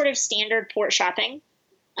 it was sort of standard port shopping.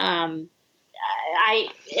 Um,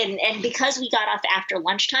 and because we got off after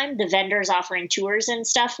lunchtime, the vendors offering tours and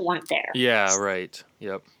stuff weren't there. Yeah, right.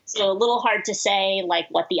 Yep. So a little hard to say like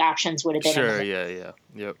what the options would have been. Sure. Yeah.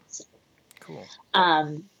 Yep. Cool.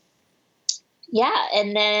 Yeah,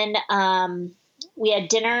 and then we had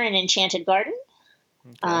dinner in Enchanted Garden.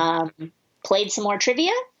 Okay. Played some more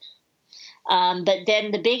trivia. But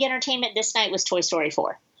then the big entertainment this night was Toy Story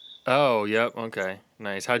 4. Oh, yep. Okay.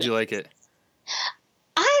 Nice. How'd you like it?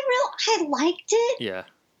 I liked it. Yeah.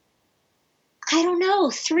 I don't know.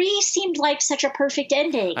 3 seemed like such a perfect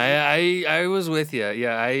ending. I was with you.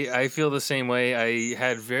 Yeah, I feel the same way. I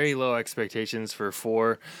had very low expectations for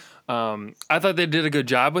 4. I thought they did a good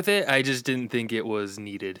job with it. I just didn't think it was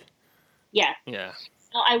needed. Yeah. Yeah.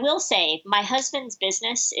 Well, I will say my husband's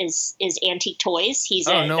business is antique toys.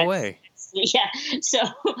 No way. Yeah. So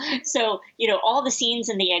all the scenes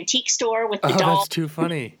in the antique store with the doll. Oh, that's too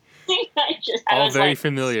funny. I was very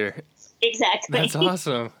familiar. Exactly. That's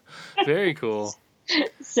awesome. Very cool.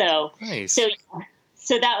 So nice. So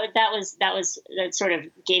that sort of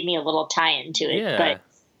gave me a little tie into it. Yeah.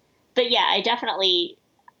 But yeah, I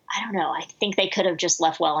don't know. I think they could have just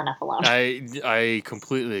left well enough alone. I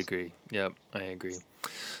completely agree. Yep, I agree.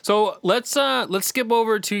 So let's skip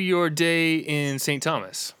over to your day in St.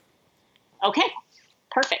 Thomas. Okay,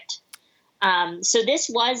 perfect. So this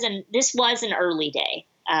was an early day.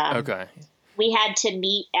 Okay. We had to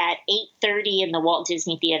meet at 8:30 in the Walt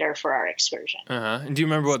Disney Theater for our excursion. And do you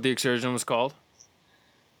remember what the excursion was called?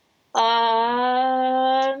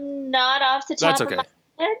 Not off the top. That's okay. Of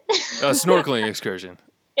my head. A snorkeling excursion.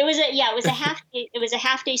 It was a half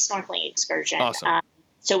day snorkeling excursion. Awesome.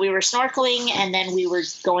 So we were snorkeling and then we were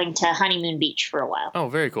going to Honeymoon Beach for a while. Oh,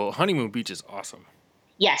 very cool. Honeymoon Beach is awesome.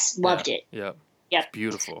 Yes, loved it. Yep. Yep. It's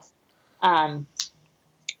beautiful.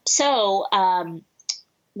 So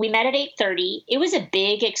we met at 8:30. It was a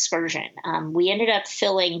big excursion. We ended up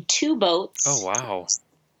filling 2 boats. Oh, wow.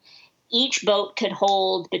 Each boat could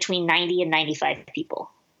hold between 90 and 95 people.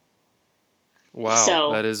 Wow,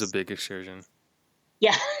 so, that is a big excursion.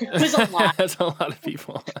 Yeah, it was a lot. That's a lot of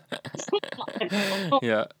people.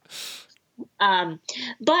 Yeah. But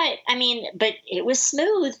it was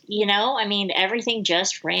smooth, everything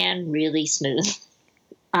just ran really smooth.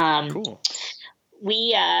 Cool.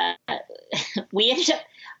 We ended up,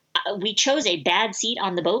 we chose a bad seat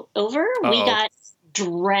on the boat over. Uh-oh. We got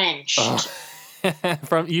drenched.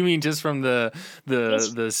 You mean just from the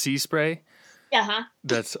sea spray? Uh-huh.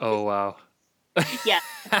 That's, oh, wow. Yeah.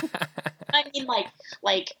 I mean,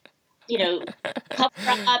 cup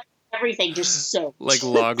up, everything just soaked. Like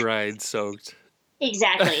log ride soaked.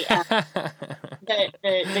 Exactly.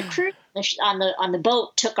 The crew on the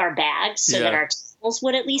boat took our bags so that our towels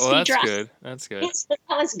would at least be dry. Good. That's good. Yes, that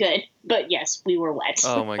was good. But yes, we were wet.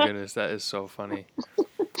 Oh my goodness, that is so funny.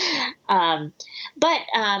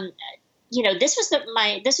 This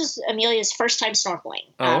was Amelia's first time snorkeling.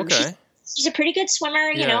 Oh, okay. She's a pretty good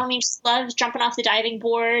swimmer, she loves jumping off the diving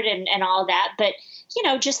board and all that, but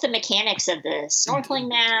just the mechanics of the snorkeling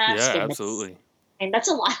mask. Yeah, absolutely. And that's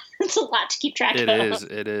a lot. That's a lot to keep track of.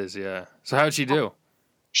 It is. Yeah. So how'd she do?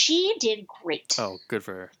 She did great. Oh, good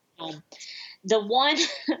for her.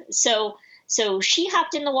 So she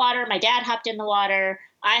hopped in the water. My dad hopped in the water.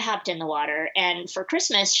 I hopped in the water. And for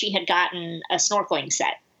Christmas, she had gotten a snorkeling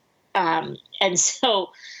set. And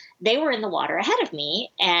so they were in the water ahead of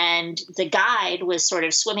me, and the guide was sort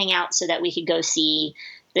of swimming out so that we could go see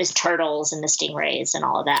the turtles and the stingrays and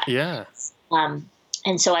all of that. Yeah.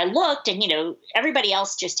 And so I looked, and everybody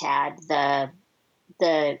else just had the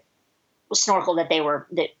snorkel that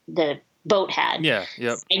the boat had. Yeah.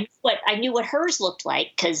 Yep. I knew what hers looked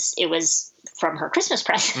like because it was from her Christmas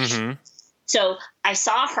present. Mm-hmm. So I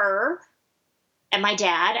saw her and my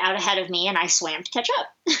dad out ahead of me, and I swam to catch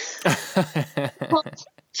up. Well,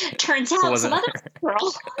 turns out some other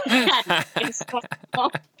girl had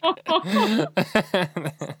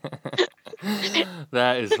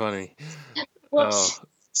That is funny. Well,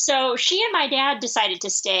 so she and my dad decided to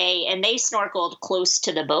stay, and they snorkeled close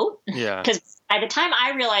to the boat. Yeah. Because by the time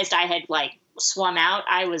I realized I had swum out,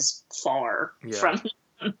 I was far from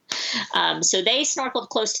them. So they snorkeled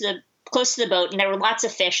close close to the boat, and there were lots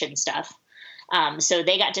of fish and stuff. So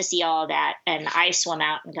they got to see all of that, and I swam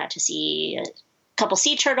out and got to see a couple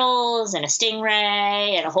sea turtles and a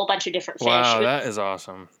stingray and a whole bunch of different fish. Wow, that is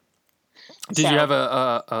awesome. Did you have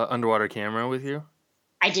a underwater camera with you?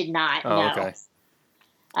 I did not. Oh, no. Okay.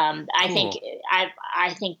 I Cool. think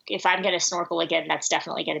I think if I'm going to snorkel again, that's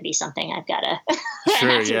definitely going to be something I've got to.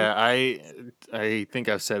 Sure. Yeah. I think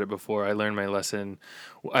I've said it before. I learned my lesson.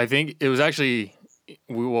 I think it was actually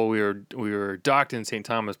we were docked in St.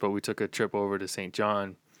 Thomas, but we took a trip over to St.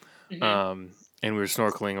 John. Mhm. And we were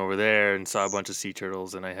snorkeling over there and saw a bunch of sea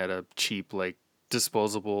turtles, and I had a cheap like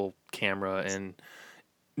disposable camera, and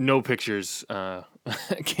no pictures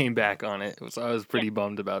came back on it. So I was pretty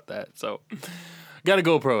bummed about that. So got a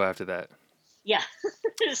GoPro after that. Yeah.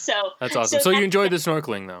 so That's awesome. So you enjoyed the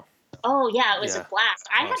snorkeling though? Oh yeah, it was Yeah. a blast.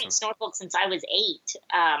 I Awesome. haven't snorkeled since I was 8,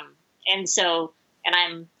 and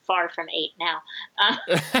I'm far from 8 now.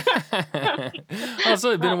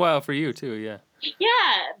 Also, it's been a while for you too. Yeah. Yeah,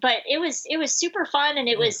 but it was super fun, and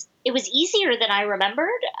it was easier than I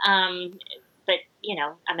remembered. But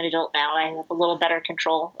I'm an adult now. I have a little better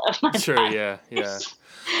control of my Sure. body. Yeah. Yeah.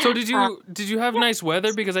 So did you have nice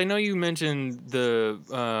weather? Because I know you mentioned the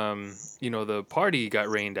the party got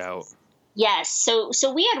rained out. Yes. So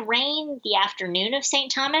we had rain the afternoon of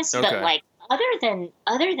St. Thomas, but Okay. like other than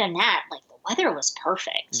that, like the weather was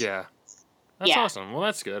perfect. Yeah. That's Yeah. awesome. Well,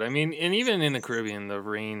 that's good. I mean, and even in the Caribbean, the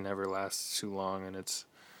rain never lasts too long, and it's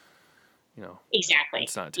Exactly.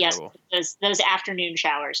 it's not Yes. terrible. Those afternoon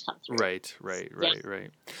showers come through. Right.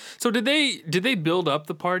 So did they build up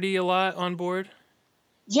the party a lot on board?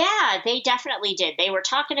 Yeah, they definitely did. They were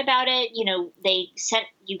talking about it.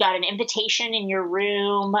 You got an invitation in your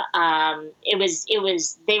room.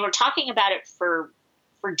 They were talking about it for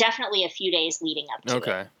definitely a few days leading up to it.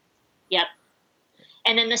 Okay. Yep.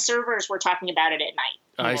 And then the servers were talking about it at night.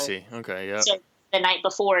 I see. Okay. Yeah. So the night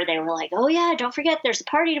before, they were like, "Oh yeah, don't forget, there's a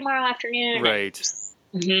party tomorrow afternoon." Right.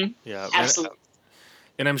 Mm-hmm. Yeah. Absolutely.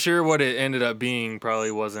 And I'm sure what it ended up being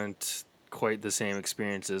probably wasn't quite the same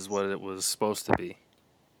experience as what it was supposed to be.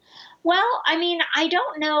 Well, I mean, I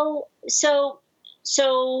don't know. So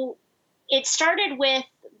it started with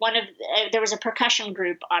there was a percussion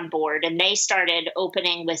group on board, and they started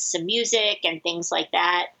opening with some music and things like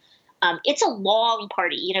that. It's a long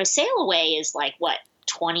party. Sail away is like what,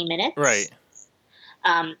 20 minutes? Right.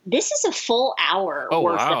 This is a full hour Oh,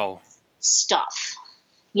 worth wow. of stuff.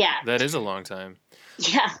 Yeah. That is a long time.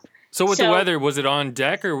 Yeah. So with the So- weather, was it on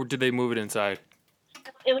deck or did they move it inside?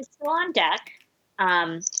 It was still on deck.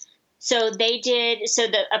 So they did. So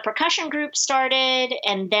a percussion group started,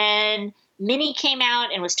 and then Minnie came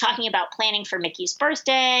out and was talking about planning for Mickey's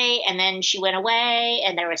birthday, and then she went away,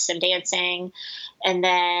 and there was some dancing, and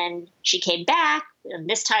then she came back, and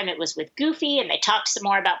this time it was with Goofy, and they talked some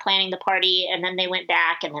more about planning the party, and then they went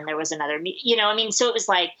back, and then there was another. So it was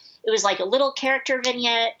like a little character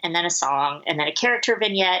vignette, and then a song, and then a character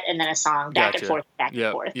vignette, and then a song, back and forth, back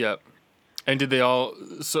and forth. Yep. And did they all?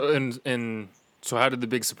 So how did the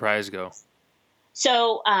big surprise go?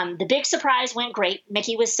 So the big surprise went great.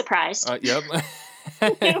 Mickey was surprised. Yep.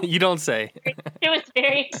 You don't say. It was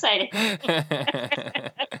very exciting.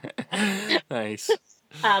 Nice.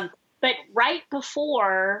 But right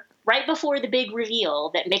before the big reveal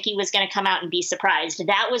that Mickey was going to come out and be surprised,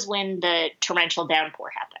 that was when the torrential downpour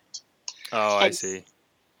happened. Oh, I see.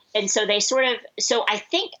 And so they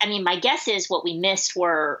my guess is what we missed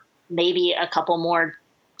were maybe a couple more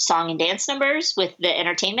song and dance numbers with the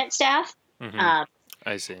entertainment staff. Mm-hmm.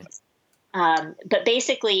 I see. But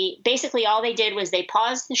basically all they did was they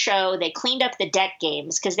paused the show. They cleaned up the deck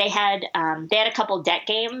games because they had a couple deck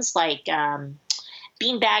games like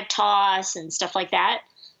beanbag toss and stuff like that.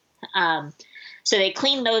 So they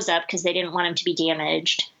cleaned those up because they didn't want them to be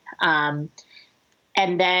damaged. And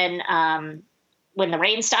then when the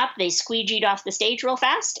rain stopped, they squeegeed off the stage real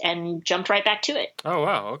fast and jumped right back to it. Oh,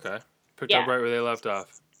 wow. Okay. Picked up right where they left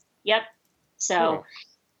off. Yep. So, Cool.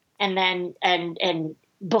 and then, and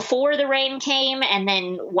before the rain came, and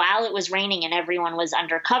then while it was raining and everyone was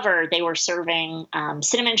undercover, they were serving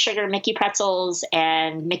cinnamon sugar Mickey pretzels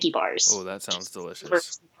and Mickey bars. Oh, that sounds delicious. For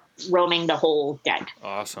roaming the whole deck.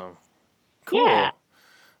 Awesome. Cool. Yeah.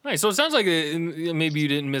 Nice. So it sounds like maybe you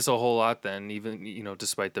didn't miss a whole lot then, even,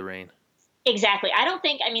 despite the rain. Exactly.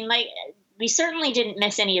 We certainly didn't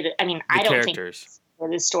miss any of the, I don't characters. think for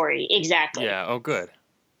the story. Exactly. Yeah. Oh, good.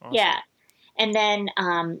 Awesome. Yeah. And then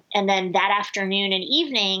that afternoon and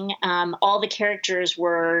evening, all the characters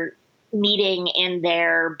were meeting in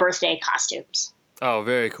their birthday costumes. Oh,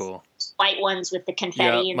 very cool. White ones with the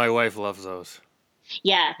confetti. Yeah, my wife loves those.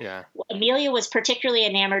 Yeah. Yeah. Amelia was particularly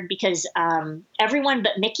enamored because everyone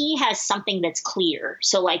but Mickey has something that's clear.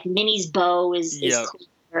 So like Minnie's bow is Yep.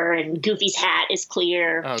 clear and Goofy's hat is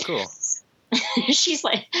clear. Oh, cool. She's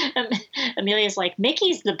like, Amelia's like,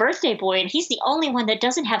 Mickey's the birthday boy and he's the only one that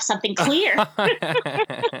doesn't have something clear.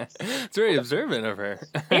 It's very observant of her.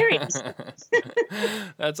 Very.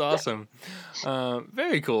 That's awesome.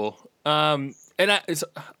 Very cool. And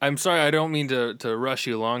I'm sorry, I don't mean to rush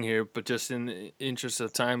you along here, but just in the interest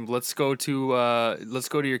of time, let's go to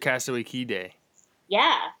your Castaway Key Day.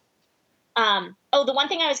 Yeah. The one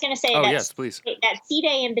thing I was going to say, Oh, yes, please. That sea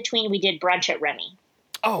day in between, we did brunch at Remy.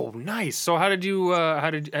 Oh, nice. So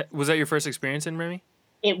was that your first experience in Remy?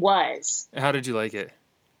 It was. How did you like it?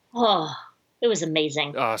 Oh, it was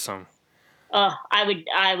amazing. Awesome. Oh,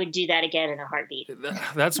 I would do that again in a heartbeat.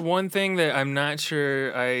 That's one thing that I'm not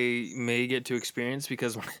sure I may get to experience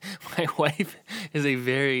because my wife is a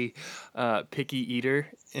very picky eater,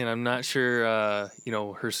 and I'm not sure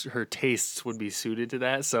her tastes would be suited to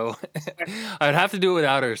that. So I'd have to do it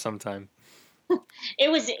without her sometime. It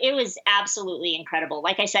was absolutely incredible.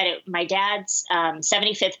 Like I said, my dad's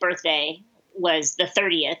 75th birthday was the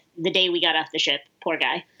 30th, the day we got off the ship. Poor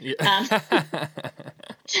guy. Yeah.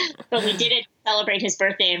 But we did it to celebrate his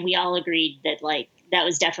birthday, and we all agreed that like that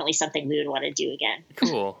was definitely something we would want to do again.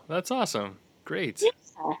 Cool. That's awesome. Great.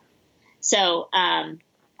 Yeah. So I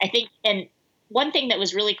think, and one thing that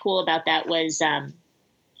was really cool about that was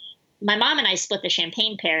my mom and I split the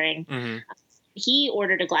champagne pairing. Mm-hmm. He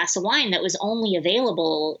ordered a glass of wine that was only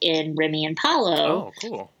available in Remy and Palo. Oh,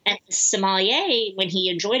 cool. And the sommelier, when he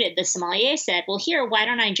enjoyed it, the sommelier said, well, here, why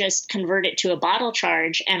don't I just convert it to a bottle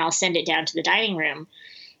charge and I'll send it down to the dining room.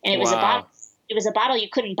 And it was a bottle you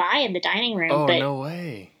couldn't buy in the dining room. Oh, no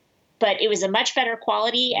way. But it was a much better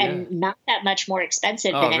quality and not that much more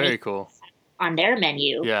expensive than very anything cool. on their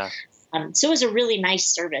menu. Yeah. So it was a really nice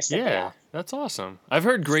service. Yeah, that's awesome. I've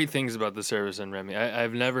heard great things about the service in Remy.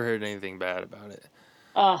 I've never heard anything bad about it.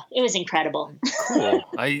 Oh, it was incredible. Cool.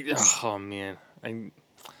 Oh man, I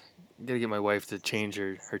gotta get my wife to change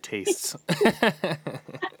her tastes.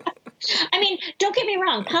 I mean, don't get me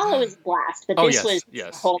wrong, Palo was a blast, but this was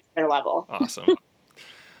a whole other level. Awesome.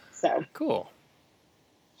 So cool.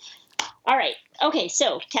 All right. Okay,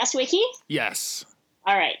 so Castaway Key? Yes.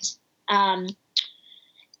 All right.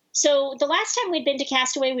 So the last time we'd been to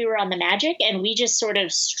Castaway, we were on the Magic, and we just sort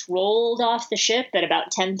of strolled off the ship at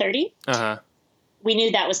about 10:30. Uh-huh. We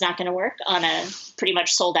knew that was not going to work on a pretty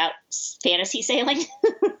much sold out fantasy sailing.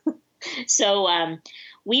 So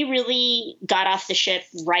we really got off the ship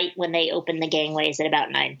right when they opened the gangways at about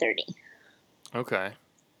 9:30. Okay.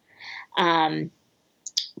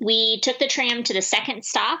 We took the tram to the second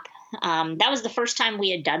stop. That was the first time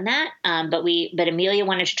we had done that. But Amelia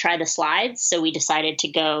wanted to try the slides, so we decided to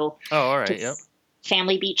go. Oh, all right. Yep.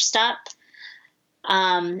 Family Beach stop.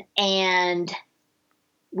 And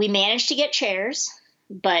we managed to get chairs,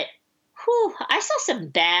 but I saw some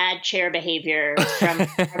bad chair behavior from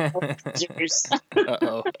our users.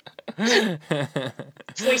 Uh-oh.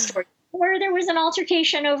 Toy Story 4, there was an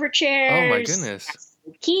altercation over chairs. Oh, my goodness.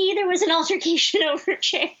 Key, there was an altercation over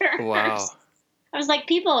chairs. Wow. I was like,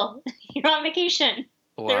 people, you're on vacation.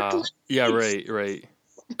 Wow. Yeah, right.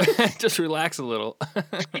 Just relax a little.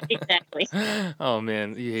 Exactly. Oh,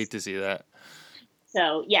 man. You hate to see that.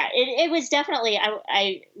 So, yeah, it was definitely,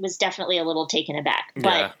 I was definitely a little taken aback.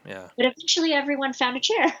 But, yeah. But eventually everyone found a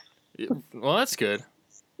chair. Well, that's good.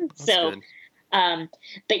 Good.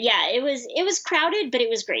 But yeah, it was crowded, but it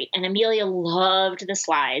was great. And Amelia loved the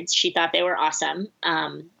slides. She thought they were awesome.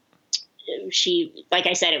 She, like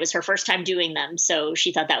I said, it was her first time doing them, so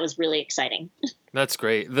she thought that was really exciting. That's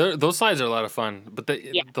great. Those slides are a lot of fun, but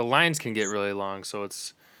the lines can get really long, so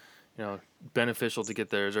it's beneficial to get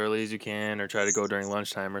there as early as you can, or try to go during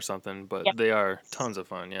lunchtime or something. But they are tons of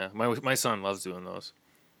fun. Yeah, my son loves doing those.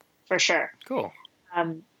 For sure. Cool.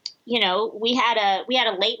 We had a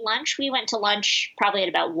late lunch. We went to lunch probably at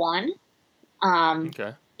about 1.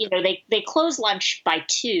 Okay. They close lunch by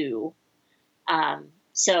 2.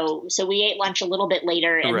 So we ate lunch a little bit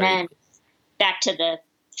later, and then back to the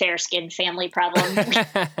fair-skinned family problem.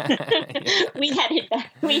 We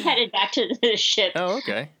headed back to the ship. Oh,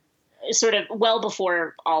 okay. Sort of well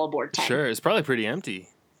before all aboard time. Sure, it's probably pretty empty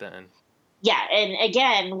then. Yeah, and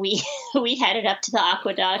again, we headed up to the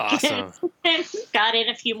aqueduct. Awesome. And got in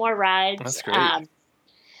a few more rides. That's great.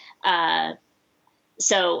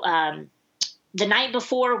 So the night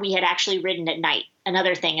before, we had actually ridden at night.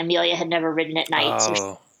 Another thing, Amelia had never ridden at night. Oh.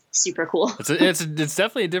 So super cool. It's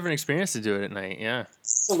definitely a different experience to do it at night. Yeah.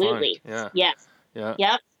 Absolutely. Yeah. Yep.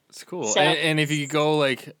 Yep. It's cool. So, and if you go,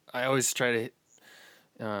 like, I always try to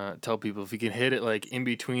tell people if you can hit it like in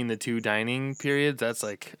between the two dining periods, that's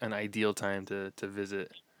like an ideal time to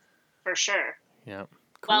visit. For sure. Yeah.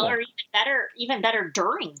 Well, Cool. or even better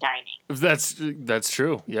during dining. That's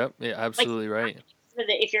true. Yep. Yeah, absolutely right.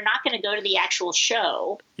 If you're not going to go to the actual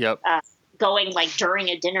show, Yep. Going like during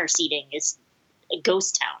a dinner seating is a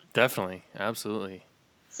ghost town. Definitely. Absolutely.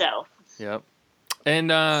 So. Yep.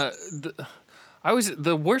 And the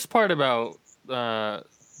worst part about it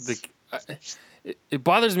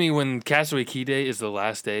bothers me when Castaway Key Day is the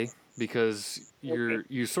last day, because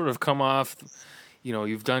you sort of come off,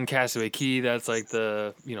 you've done Castaway Key. That's like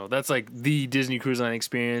the Disney Cruise Line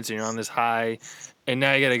experience, and you're on this high, and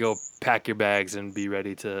now you got to go pack your bags and be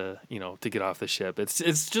ready to to get off the ship.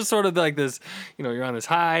 It's just sort of like this, you're on this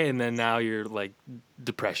high, and then now you're like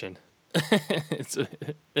depression.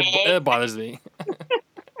 It bothers me.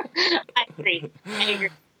 I agree.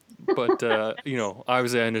 But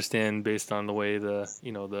obviously I understand based on the way the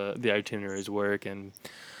itineraries work and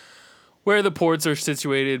where the ports are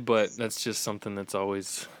situated, but that's just something that's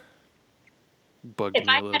always bugged me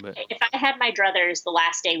a little bit. If I had my druthers, the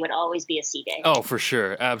last day would always be a sea day. Oh, for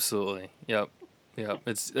sure, absolutely. Yep.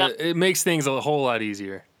 It makes things a whole lot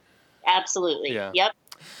easier. Absolutely. Yeah. Yep.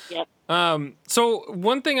 So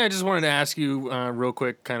one thing I just wanted to ask you real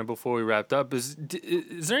quick, kind of before we wrapped up, is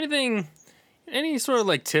there any sort of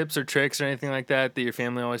like tips or tricks or anything like that your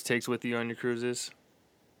family always takes with you on your cruises?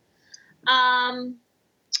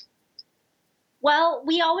 Well,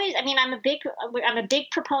 I'm a big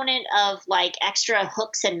proponent of like extra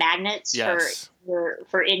hooks and magnets for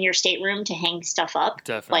in your stateroom to hang stuff up.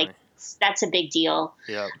 Definitely. Like that's a big deal.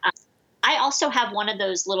 Yeah. I also have one of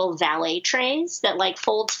those little valet trays that like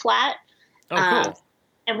folds flat. Oh, cool.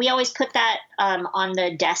 And we always put that on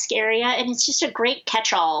the desk area, and it's just a great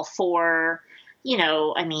catch-all for,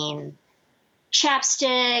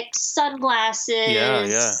 chapstick, sunglasses.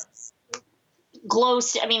 Yeah.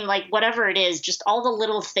 Like whatever it is, just all the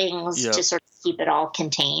little things to sort of keep it all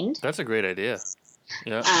contained. That's a great idea.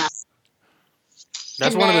 Yeah.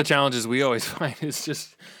 That's one of the challenges we always find is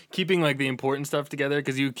just keeping like the important stuff together,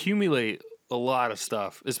 because you accumulate a lot of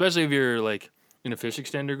stuff, especially if you're like in a fish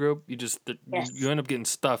extender group. You end up getting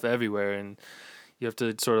stuff everywhere, and you have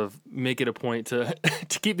to sort of make it a point to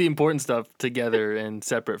keep the important stuff together and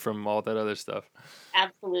separate from all that other stuff.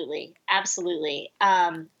 Absolutely.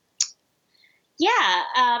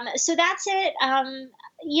 So that's it.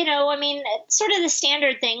 Sort of the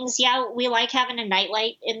standard things. Yeah, we like having a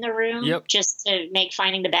nightlight in the room just to make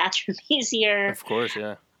finding the bathroom easier. Of course,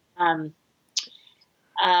 yeah.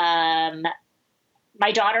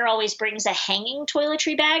 My daughter always brings a hanging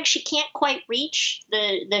toiletry bag. She can't quite reach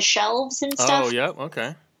the shelves and stuff. Oh, yeah,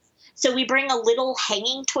 okay. So we bring a little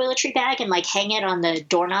hanging toiletry bag and like hang it on the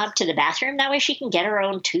doorknob to the bathroom. That way she can get her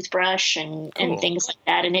own toothbrush and things like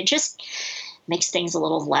that. And it just makes things a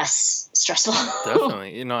little less stressful.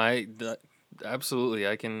 Definitely. Absolutely.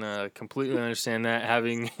 I can completely understand that,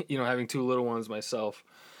 having two little ones myself.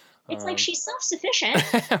 It's like she's self-sufficient.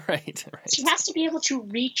 Right. She has to be able to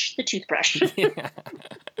reach the toothbrush. Yeah.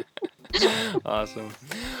 Awesome.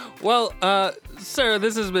 Well, Sarah,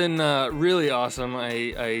 this has been really awesome.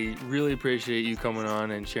 I really appreciate you coming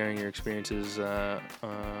on and sharing your experiences of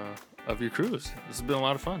your cruise. This has been a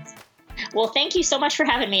lot of fun. Well, thank you so much for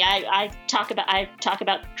having me. I talk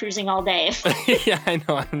about cruising all day. Yeah, I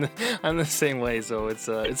know. I'm the same way. So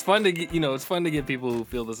it's fun to get people who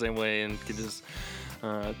feel the same way and can just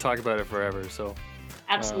talk about it forever. So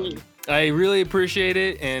absolutely. I really appreciate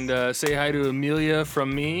it, and say hi to Amelia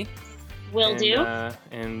from me. Will do.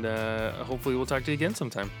 And hopefully we'll talk to you again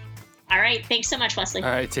sometime. All right. Thanks so much, Wesley. All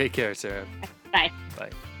right. Take care, Sarah. Bye. Bye.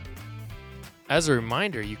 As a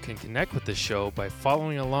reminder, you can connect with the show by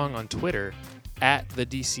following along on Twitter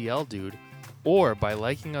 @TheDCLDude, or by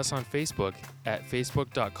liking us on Facebook at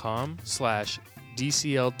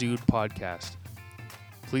facebook.com/DCLDudePodcast.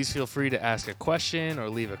 Please feel free to ask a question or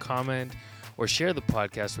leave a comment or share the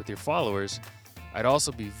podcast with your followers. I'd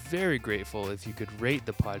also be very grateful if you could rate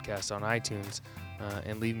the podcast on iTunes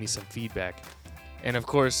and leave me some feedback. And of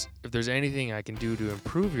course, if there's anything I can do to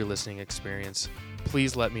improve your listening experience,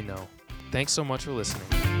 please let me know. Thanks so much for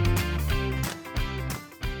listening.